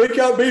Pollard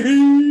breakout,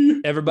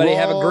 baby. Everybody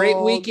have a great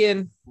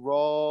weekend.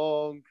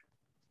 Wrong.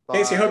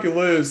 Casey, hope you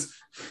lose.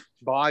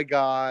 Bye,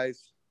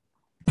 guys.